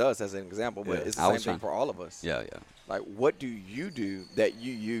 We used us as an example, but Yeah. it's the I same was thing trying- for all of us. Yeah, yeah. Like, what do you do that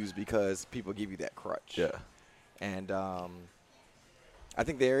you use because people give you that crutch? Yeah. And I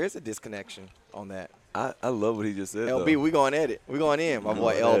think there is a disconnection on that. I love what he just said. LB, though. we going at it. We going in. My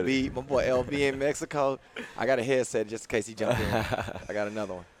boy going at LB. My boy LB in Mexico. I got a headset just in case he jumped in. I got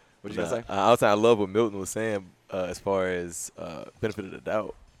another one. What you gonna say? I was saying I love what Milton was saying as far as benefit of the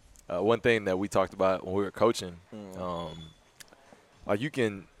doubt. One thing that we talked about when we were coaching, you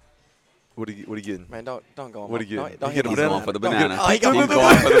can. What are you getting? Man, don't go on. What are you getting? Don't You hit getting my a He's banana? going for the banana. Oh, he got He's the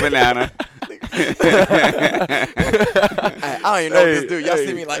going for the banana. I don't even know this dude. Y'all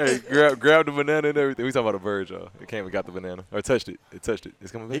see me like hey, grab the banana and everything. We talking about a bird, y'all. It came and got the banana. Or touched it. It touched it.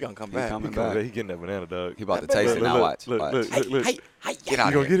 It's coming back. he gonna come He back. coming He coming back. back. He getting that banana, dog. He about to taste it now. Watch. Look, Watch. look. Hey, Get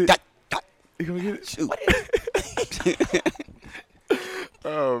out You of gonna here. get it? You gonna get it? Shoot.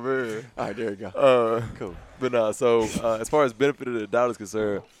 Oh, man. All right, there you go. Cool. But no, so as far as benefit of the doubt is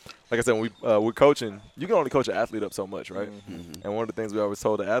concerned, like I said, when we're coaching, you can only coach an athlete up so much, right? Mm-hmm. And one of the things we always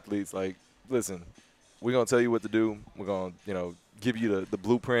told the athletes, like, listen, we're going to tell you what to do. We're going to, give you the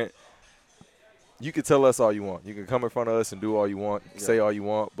blueprint. You can tell us all you want. You can come in front of us and do all you want, say all you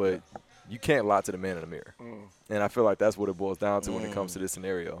want, but you can't lie to the man in the mirror. And I feel like that's what it boils down to when it comes to this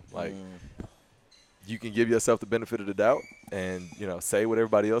scenario. Like, you can give yourself the benefit of the doubt and, say what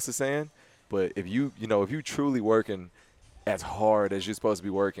everybody else is saying. But if you truly working as hard as you're supposed to be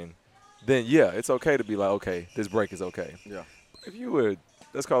working, then, yeah, it's okay to be like, okay, this break is okay. Yeah. If you were,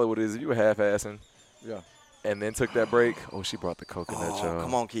 let's call it what it is, if you were half-assing Yeah. and then took that break, she brought the coconut, Oh, y'all.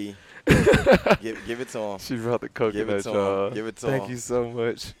 come on, Key. give it to him. She brought the coconut, to him. y'all. Give it to Thank him. you so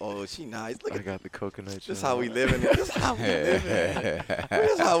much. Oh, she nice. Look I at got the coconut, this. y'all. How we living. This how we living.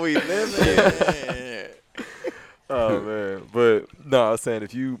 This how we living. Oh, man. But, no, I was saying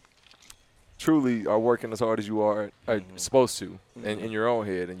if you truly are working as hard as you are supposed to in your own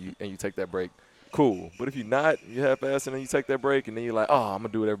head and you take that break, cool. But if you're not, you half-assing and you take that break and then you're like, I'm going to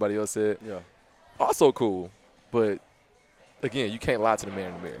do what everybody else said, Yeah. also cool. But, again, you can't lie to the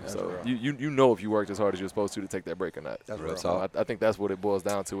man in the mirror. That's So real. you know if you worked as hard as you're supposed to take that break or not. That's real real. talk. So I think that's what it boils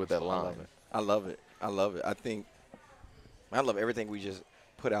down to with that line. I love it. I love it. I love everything we just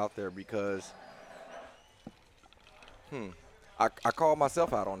put out there because I call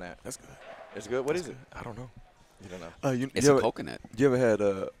myself out on that. That's good. It's good. What is it? I don't know. You don't know. It's a coconut. You ever had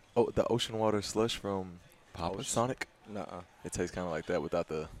the ocean water slush from Papa's? Sonic? Nuh-uh. It tastes kind of like that without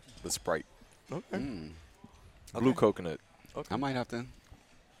the Sprite. Okay. Blue coconut. I might have to.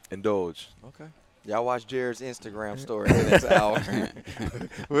 Indulge. Okay. Y'all watch Jared's Instagram story in the next hour.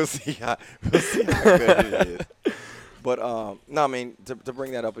 We'll see how good it is. But no, I mean to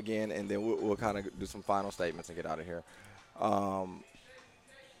bring that up again, and then we'll kind of do some final statements and get out of here.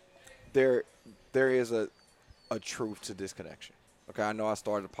 There is a truth to disconnection. Okay, I know I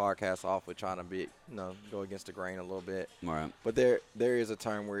started the podcast off with trying to go against the grain a little bit. All right. But there is a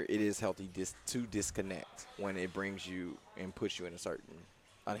time where it is healthy to disconnect when it brings you and puts you in a certain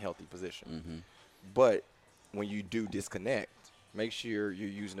unhealthy position. Mm-hmm. But when you do disconnect, make sure you're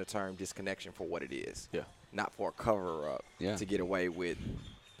using the term disconnection for what it is. Yeah. Not for a cover-up Yeah. to get away with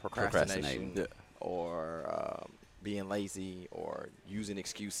procrastination Procrastinating. or being lazy or using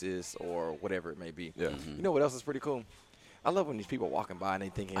excuses or whatever it may be. Yeah. Mm-hmm. You know what else is pretty cool? I love when these people walking by and they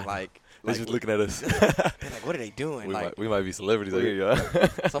thinking like They're just looking at us. they're like, what are they doing? we might be celebrities out here, y'all.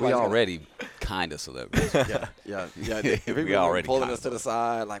 We somebody's gonna- already kind of celebrities. yeah. If people We already pulling kinda us to the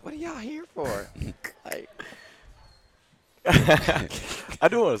side, like, what are y'all here for? Like, I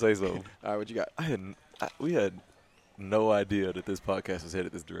do want to say something. all right, what you got? We had no idea that this podcast was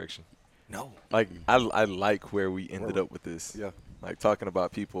headed this direction. No. Like I like where we ended up with this. Yeah. Like talking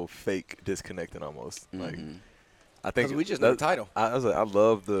about people fake disconnecting almost. Like Mhm. I think 'Cause we just know the title. I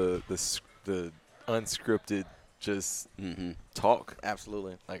love the unscripted just Mm-hmm. talk.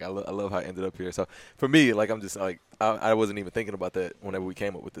 Absolutely. Like I love how I ended up here. So for me, like I'm just like I wasn't even thinking about that whenever we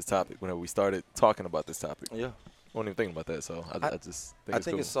came up with this topic. Whenever we started talking about this topic, Yeah. I wasn't even thinking about that. So I just think I it's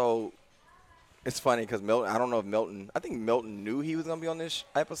think cool. it's so. It's funny because Milton. I don't know if Milton. I think Milton knew he was gonna be on this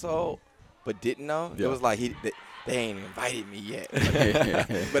episode, but didn't know. Yeah. It was like they ain't invited me yet,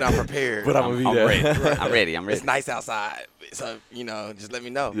 but I'm prepared. But I'm gonna be I'm there. ready. I'm ready. I'm ready. It's nice outside, so just let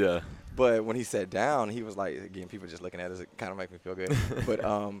me know. Yeah. But when he sat down, he was like, again, people just looking at us, it kind of makes me feel good. But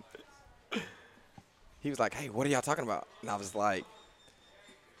he was like, hey, what are y'all talking about? And I was like,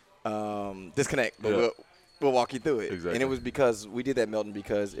 disconnect, but Yeah. we'll walk you through it. Exactly. And it was because we did that, Milton,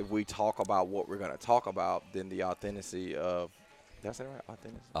 because if we talk about what we're going to talk about, then the authenticity of, did I say that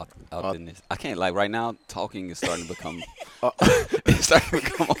right? Authenticity? I can't, like, right now, talking is starting to become it's starting to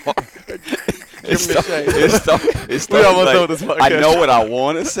become hard. Give me a shake. It's We almost like, done this podcast. I know what I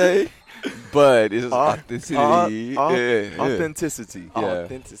want to say, but it's authenticity. Yeah. Authenticity. Yeah.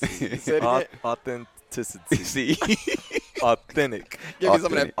 Authenticity. Say it again. Authenticity. See? Authentic. Give me some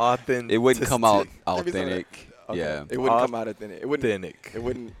of that. Authentic. It wouldn't come out Give me some of that. authentic. Okay. Yeah. It wouldn't come out authentic. Authentic.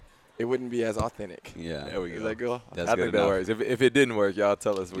 It wouldn't be as authentic. Yeah. There we Is go. that good? That's I good think that enough. works. If it didn't work, y'all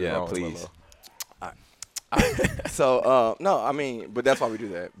tell us we're Yeah, wrong. please. So no, I mean, but that's why we do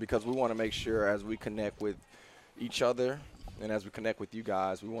that, because we want to make sure as we connect with each other and as we connect with you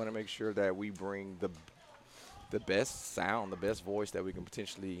guys, we want to make sure that we bring the best sound, the best voice that we can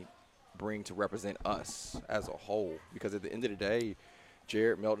potentially bring to represent us as a whole. Because at the end of the day,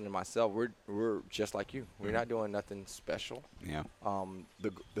 Jared, Melton, and myself, we're just like you. We're not doing nothing special. Yeah.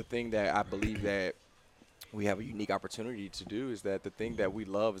 The thing that I believe that we have a unique opportunity to do is that the thing that we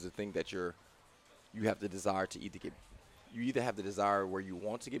love is the thing that you have the desire to either have the desire where you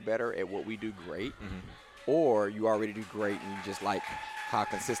want to get better at what we do great, or you already do great and you just like how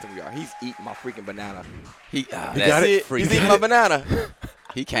consistent we are. He's eating my freaking banana. He That's got it. freaking- He's eating my banana.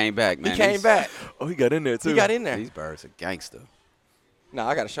 He came back, man. He came back. Oh, he got in there too. He got in there. These birds are gangster. No,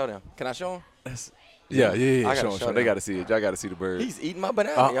 I got to show them. Can I show him? Yeah. I Show gotta 'em, show show 'em. They them. got to see it. Y'all got to see the bird. He's eating my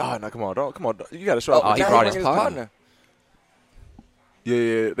banana. y'all. No, come on, don't. Come on, you got to show Oh, up. he now brought he's his bringing partner.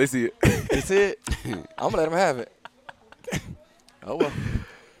 Yeah, they see it. You see it? I'm going to let him have it. Oh,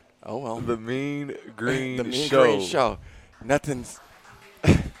 well. The Mean Green The Mean Show. Green Show. Nothing's.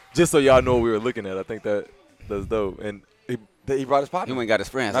 Just so y'all know what we were looking at, I think that's dope. And He brought his partner. He went and got his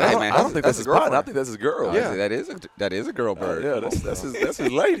friends. No, Hey, that's- man, I don't think that's his partner. I girlfriend. think that's his girl. Oh, Yeah. that is a girl bird. Yeah, that's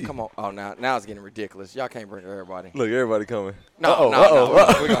his lady. Come on. Oh, now it's getting ridiculous. Y'all can't bring everybody. Look, everybody coming. No, Uh-oh, no, uh-oh, no.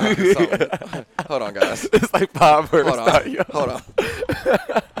 uh-oh. We're gonna have to do something. Hold on, guys. It's like 5 birds. Hold on. Hold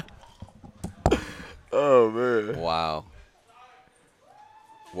on. Oh man. Wow.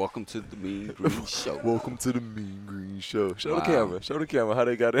 Welcome to the Mean Green Show. Welcome to the Mean Green Show. Show the Wow. camera. Show the camera how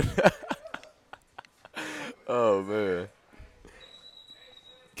they got in. Oh man.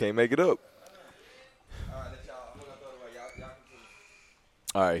 Can't make it up.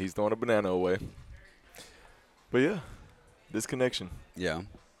 All right, he's throwing a banana away. But yeah, disconnection. Yeah,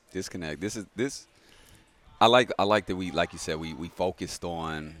 disconnect. This. I like that we, like you said, we focused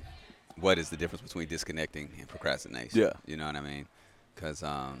on what is the difference between disconnecting and procrastination. Yeah. You know what I mean? Because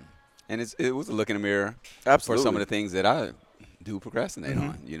and it was a look in the mirror Absolutely. for some of the things that I do procrastinate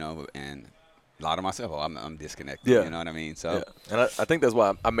on. You know, and a lot of myself, I'm disconnected. Yeah. You know what I mean? So Yeah. And I think that's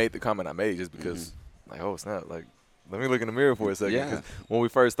why I made the comment I made, just because, like, oh snap, like, let me look in the mirror for a second. Yeah. 'Cause when we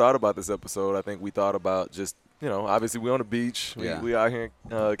first thought about this episode, I think we thought about just, obviously we on the beach. We out here in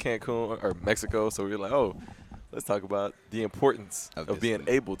Cancun or Mexico, so we were like, oh, let's talk about the importance of being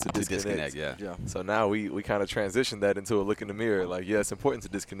able to disconnect. Yeah. So now we kind of transitioned that into a look in the mirror. Like, yeah, it's important to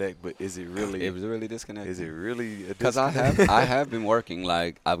disconnect, but is it really? It was really disconnected. Is it really? Because I have been working.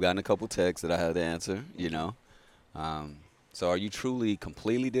 Like, I've gotten a couple texts that I had to answer. You know, so are you truly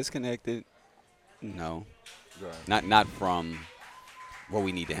completely disconnected? No, not from where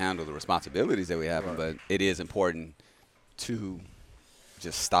we need to handle the responsibilities that we have, but it is important to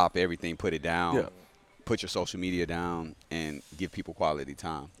just stop everything, put it down. Yeah. Put your social media down and give people quality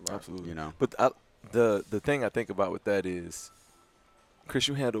time. Absolutely. You know. But the thing I think about with that is, Chris,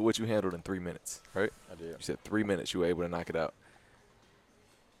 you handled what you handled in 3 minutes, right? I did. You said 3 minutes. You were able to knock it out.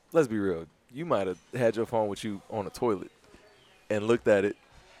 Let's be real. You might have had your phone with you on the toilet and looked at it.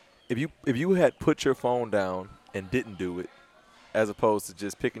 If you had put your phone down and didn't do it, as opposed to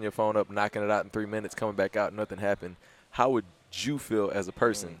just picking your phone up, knocking it out in 3 minutes, coming back out, nothing happened, how would you feel as a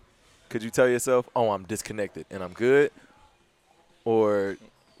person? Could you tell yourself, "Oh, I'm disconnected and I'm good," or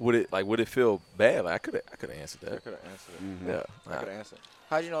would it feel bad? Like I could have answered I that. could have answered it. Yeah, I could have answered.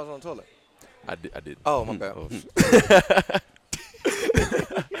 How'd you know I was on the toilet? I did. Oh, my bad. Oh,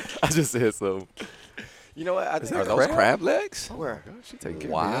 I just said so. You know what? I Is think Are those crab legs? Where? She take care of me.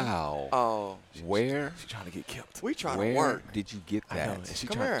 Wow. Oh, Where? She trying to get killed. we trying Where to work. did you get I know. that? And she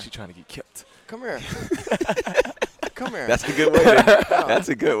Come here. trying to get killed. Come here. Come here. That's a good way. That's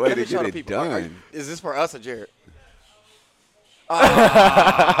a good way Let to me show get the it people. done. Is this for us or Jared?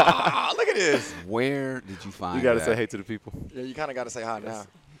 Ah, look at this. Where did you find You got to that? say hey to the people. Yeah, you kind of got to say hi now.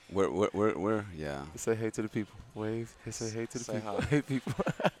 Where? Yeah. Say hey to the people. Wave. Say hey to the Say people. hi. Hey people.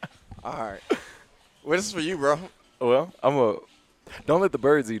 All right. Well, this is for you, bro. Well, don't let the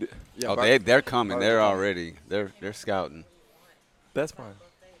birds eat it. Yeah, Oh, bro. they're coming. birds They're are coming. already. They're scouting. That's fine.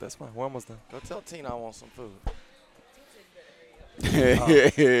 That's fine. We're almost done. Go tell Tina I want some food.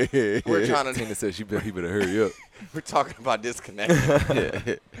 We're We're trying to. Tina said he better hurry up. We're talking about disconnect.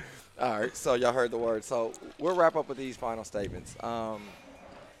 All right, so y'all heard the word. So we'll wrap up with these final statements.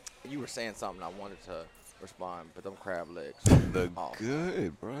 You were saying something I wanted to respond, but them crab legs. Look Oh.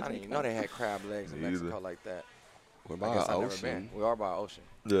 good, bro. I didn't even know they had crab legs in Me either. Mexico like that. We're I by guess the I've never been. ocean. We are by ocean.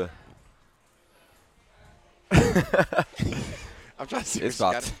 Yeah. I'm trying to see. It's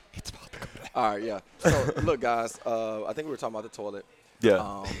what she about. got. It's about to go back. All right, yeah. So look, guys. I think we were talking about the toilet. Yeah.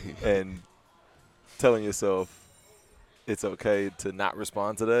 Um, And telling yourself it's okay to not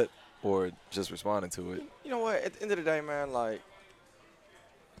respond to that or just responding to it. you know what? At the end of the day, man, like,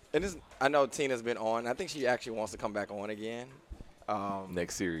 it is. I know Tina's been on. I think she actually wants to come back on again.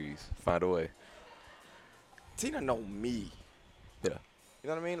 Next series, find a way. Tina know me. Yeah. You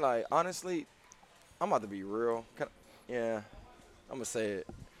know what I mean? Like, honestly, I'm about to be real. Yeah, I'm gonna say it.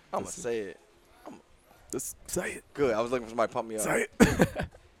 I'm gonna say it. Just say it. Good. I was looking for somebody to pump me up. Say it.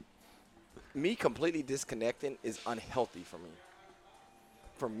 Me completely disconnecting is unhealthy for me.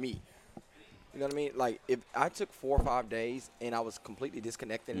 For me. You know what I mean? Like, if I took 4 or 5 days and I was completely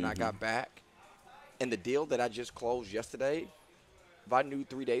disconnected and I got back, and the deal that I just closed yesterday, if I knew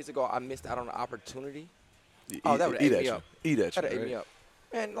 3 days ago I missed out on the opportunity, oh, that would eat ate at me you. up. Eat at you. That ate me right? up.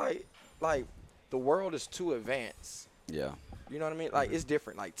 Man, like the world is too advanced. Yeah. You know what I mean? Like, it's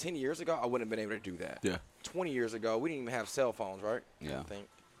different. Like, 10 years ago, I wouldn't have been able to do that. Yeah. 20 years ago, we didn't even have cell phones, right? Yeah. I think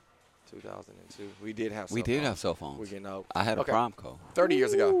 2002. We did have cell We phones. did have cell phones. We're getting old. I had a Okay. Promco. 30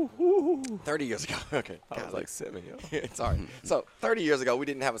 years ago. 30 years ago. Okay. I was God, like 7, yo. Sorry. So 30 years ago, we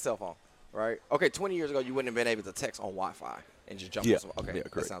didn't have a cell phone, right? Okay, 20 years ago, you wouldn't have been able to text on Wi-Fi and just jump Yeah. on some. Okay, Yeah,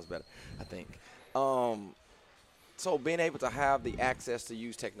 that correct. sounds better, I think. So being able to have the access to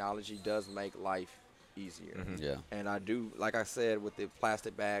use technology does make life easier. Yeah. And I do, like I said, with the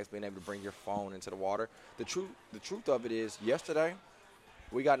plastic bags, being able to bring your phone into the water. The truth of it is, yesterday,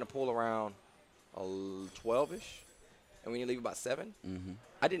 we got in the pool around 12-ish, and we didn't leave about 7. Mm-hmm.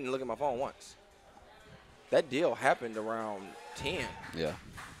 I didn't look at my phone once. That deal happened around 10. Yeah.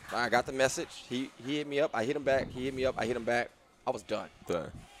 I got the message. He hit me up. I hit him back. He hit me up. I hit him back. I was done.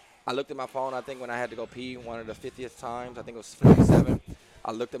 Done. I looked at my phone, I think, when I had to go pee one of the 50th times. I think it was 57.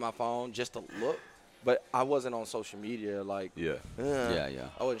 I looked at my phone just to look, but I wasn't on social media like, Yeah. Yeah, yeah.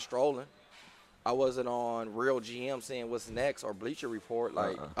 I wasn't strolling. I wasn't on Real GM seeing what's next or Bleacher Report.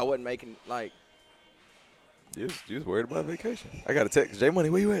 Like, I wasn't making, like, You was worried about vacation. I got a text. J Money,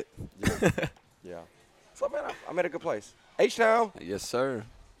 where you at? yeah. So, man, I'm at a good place. H-Town. Yes, sir.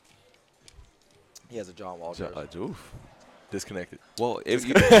 He has a John Wall jersey. Oof. Disconnected. Well, if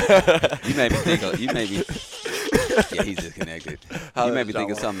you, you made me think of, yeah, he's disconnected. You made me think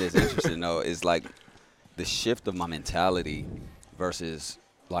of something that's interesting, though, is like the shift of my mentality versus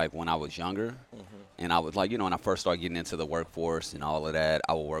like when I was younger. And I was like, when I first started getting into the workforce and all of that,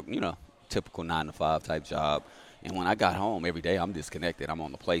 I would work, typical 9-to-5 type job. And when I got home every day, I'm disconnected. I'm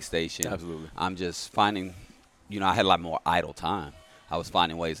on the PlayStation. Absolutely. I'm just finding, I had a lot more idle time. I was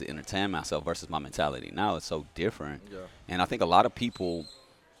finding ways to entertain myself versus my mentality. Now it's so different. Yeah. And I think a lot of people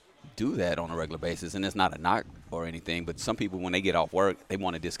do that on a regular basis. And it's not a knock or anything, but some people, when they get off work, they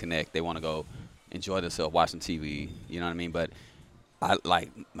want to disconnect. They want to go enjoy themselves, watch some TV. You know what I mean? But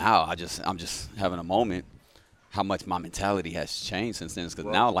I'm just having a moment how much my mentality has changed since then. Because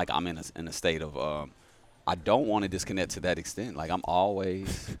now, like, I'm in a state of I don't want to disconnect to that extent. Like, I'm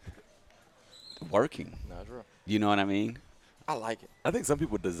always working. Not true. You know what I mean? I like it. I think some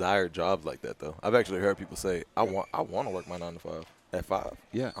people desire jobs like that, though. I've actually heard people say, I want to work my 9 to 5 at 5.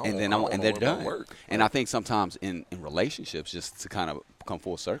 Yeah, I don't and then wanna and they're work my done. work. And I think sometimes in relationships, just to kind of come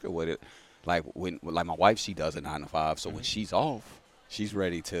full circle with it, like like my wife, she does a 9 to 5, so when she's off, she's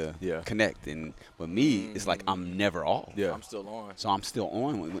ready to connect. And with me, it's like I'm never off. Yeah. I'm still on. So I'm still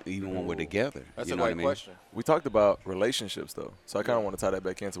on even when we're together. That's you a know what I great mean? question. We talked about relationships, though. So I kind of want to tie that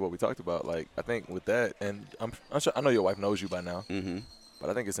back into what we talked about. Like, I think with that, and I'm sure, I know your wife knows you by now, Mm-hmm. but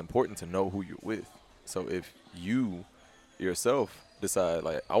I think it's important to know who you're with. So if you yourself decide,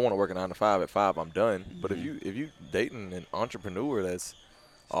 like, I want to work a 9 to 5 at 5, I'm done. But if you dating an entrepreneur that's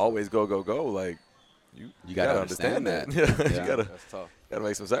always go, like, you gotta gotta understand that. that. You Yeah. gotta That's tough.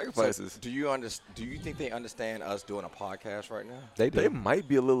 make some So, sacrifices. do you think they understand us doing a podcast right now? They do. They might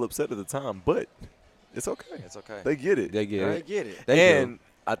be a little upset at the time, but it's okay. It's okay. They get it. They get They it. get it. They and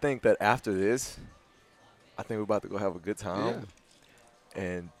I think that after this, I think we're about to go have a good time,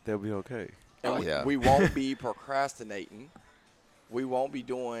 and they'll be okay. And Oh, we, yeah. we won't be procrastinating. We won't be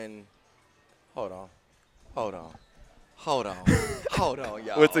doing. Hold on,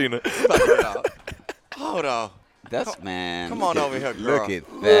 y'all. What's Tina? Hold on. That's man. come on look over at- here, girl. Look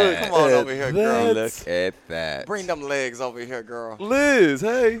at that. Come on over here, girl. Look at that. Bring them legs over here, girl. Liz,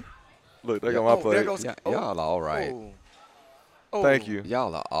 hey. Look, they got my Oh, plate. there goes. Y'all are all right. Oh. Oh. Thank you.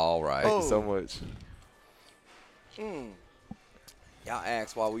 Y'all are all right. Thank you so much. Y'all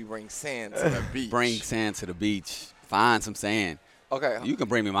ask why we bring sand to the beach. Bring sand to the beach. Find some sand. Okay. You can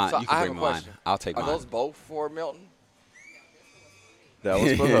bring me mine. So you I can have bring a me mine. question. I'll take Are mine. those both for Milton? That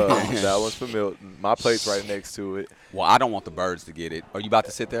one's for her. That one's for Milton. My plate's right next to it. Well, I don't want the birds to get it. Are you about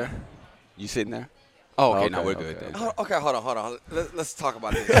to sit there? You sitting there? Oh, okay. No, we're good okay. then. Okay, hold on. Let's talk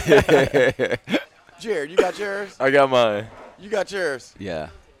about this. Jared, you got yours? I got mine. You got yours. Yeah.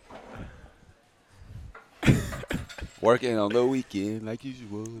 Working on the weekend like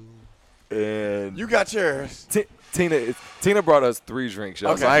usual. And You got yours. Tina brought us 3 drinks,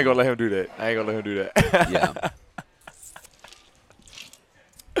 y'all. So Okay. I ain't gonna let him do that. Yeah.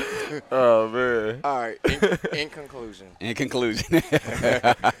 Oh man. All right. In conclusion, In conclusion.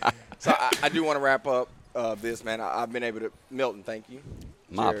 so I do want to wrap up this, man. I've been able to. Milton, thank you.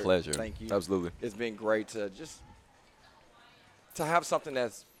 My Jared, pleasure. Thank you. Absolutely. It's been great to have something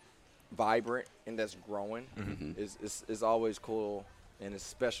that's vibrant and that's growing. Is always cool and it's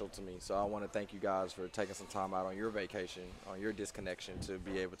special to me. So I want to thank you guys for taking some time out on your vacation, on your disconnection, to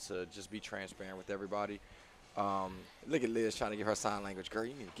be able to just be transparent with everybody. Look at Liz trying to give her sign language. Girl,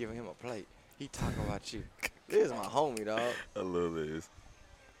 you need to give him a plate. He talking about you. Liz is my homie, dog. I love this.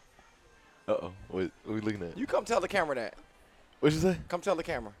 Uh-oh. What are we looking at? You come tell the camera that. What'd you say? Come tell the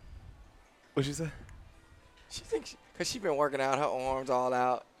camera. What'd you say? She thinks, because she been working out, her arms all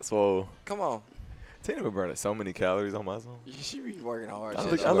out. So Come on. Tina been burning so many calories on my zone. She be working hard. I She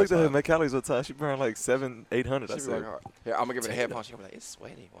looked works at her hard. make calories one time. She burned like 700-800. I She be said, working hard. Here, I'm going to give it a head Tina. punch. She'll be like, it's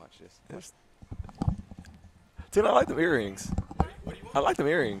sweaty. Watch this. Yes. Tina, I like them earrings. I like them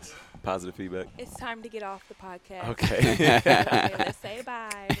earrings. Positive feedback. It's time to get off the podcast. Okay. Okay, let's say bye.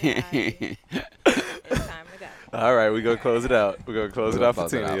 Everybody. It's time to go. All right, we're going to close it out. We're going to close it out for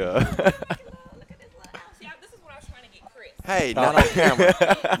close it Tina, out. y'all. Look at this little house. See, this is what I was trying to get Chris. Hey, not on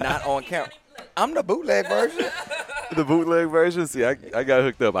camera. Not on camera. I'm the bootleg version. The bootleg version. See, I got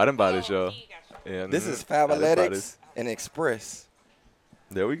hooked up. I didn't buy this, y'all. Yeah, This is I didn't buy Fabletics this. and Express.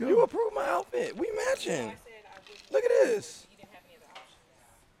 There we You go. approved my outfit. We matching. Look at this.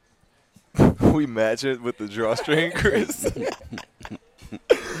 We match it with the drawstring, Chris.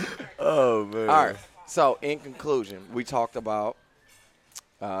 Oh, man. All right. So, in conclusion, we talked about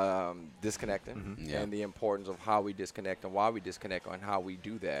disconnecting Mm-hmm. Yeah. and the importance of how we disconnect and why we disconnect and how we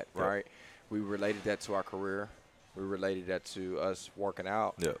do that, Yep. right? We related that to our career. We related that to us working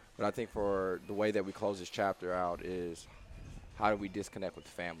out. Yep. But I think for the way that we close this chapter out is how do we disconnect with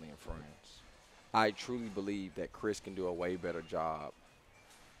family and friends? I truly believe that Chris can do a way better job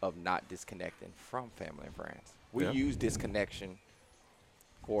of not disconnecting from family and friends. We Yeah. use disconnection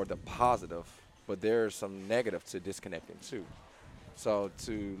for the positive, but there's some negative to disconnecting too. So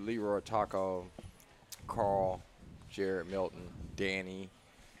to Leroy, Taco, Carl, Jared, Milton, Danny,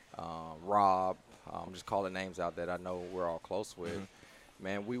 Rob, I'm just calling names out that I know we're all close with.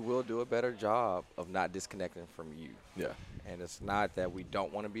 Man, we will do a better job of not disconnecting from you. Yeah. And it's not that we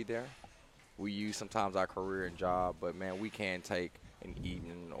don't want to be there. We use sometimes our career and job, but man, we can take an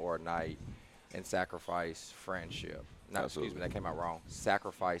evening or a night and sacrifice friendship. Not, excuse Absolutely. me, that came out wrong.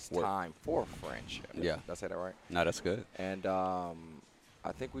 Sacrifice Work. time for friendship. Yeah. Did I say that right? No, that's good. And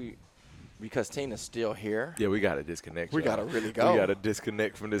I think because Tina's still here, Yeah, we got to disconnect. we y'all. got to really go. We got to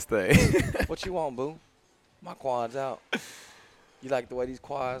disconnect from this thing. What you want, boo? My quads out. You like the way these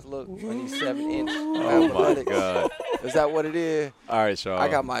quads look on these 7-inch? Oh, my God. Is that what it is? All right, y'all. I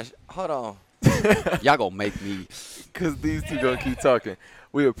got my. Hold on. Y'all gonna make me. Because these two going to keep talking.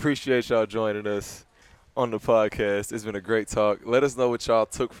 We appreciate y'all joining us on the podcast. It's been a great talk. Let us know what y'all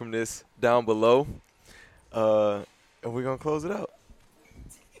took from this down below. And we're going to close it out.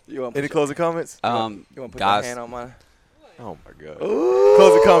 You want Any closing comments? You want to put guys, your hand on mine? Oh, my God.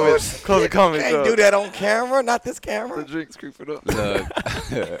 Closing comments. Closing comments. Can't do that on camera. Not this The camera. drink's creeping up. Look.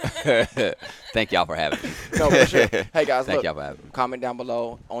 Thank y'all for having me. No, for sure. Hey guys, Thank look. y'all for having me. Comment down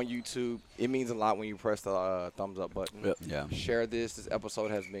below on YouTube. It means a lot when you press the thumbs up button. Yep. Yeah. Share this. This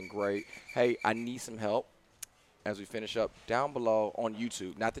episode has been great. Hey, I need some help as we finish up. Down below on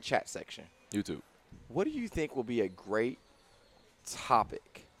YouTube, not the chat section. YouTube. What do you think will be a great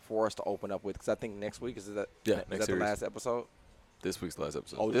topic for us to open up with? Because I think next week is that Yeah, is next that the series. last episode? This week's last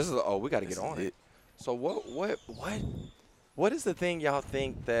episode. Oh, we got to get This on is it. So what is the thing y'all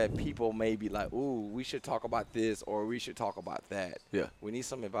think that people may be like, ooh, we should talk about this or we should talk about that? Yeah. We need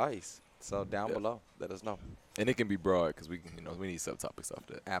some advice. So down Yeah. below, let us know. And it can be broad because we need subtopics off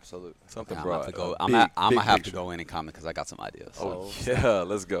that. Absolutely. Something I'm broad. gonna have to go. a I'm big- gonna big have to picture. go in and comment because I got some ideas. Oh, yeah.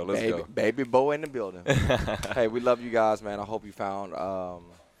 Let's go. Let's baby, go. baby Bo in the building. Hey, we love you guys, man. I hope you found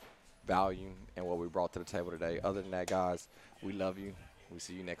value in what we brought to the table today. Other than that, guys, we love you. We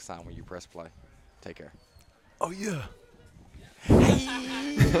see you next time when you press play. Take care. Oh, yeah.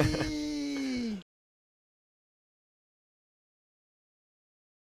 Hey.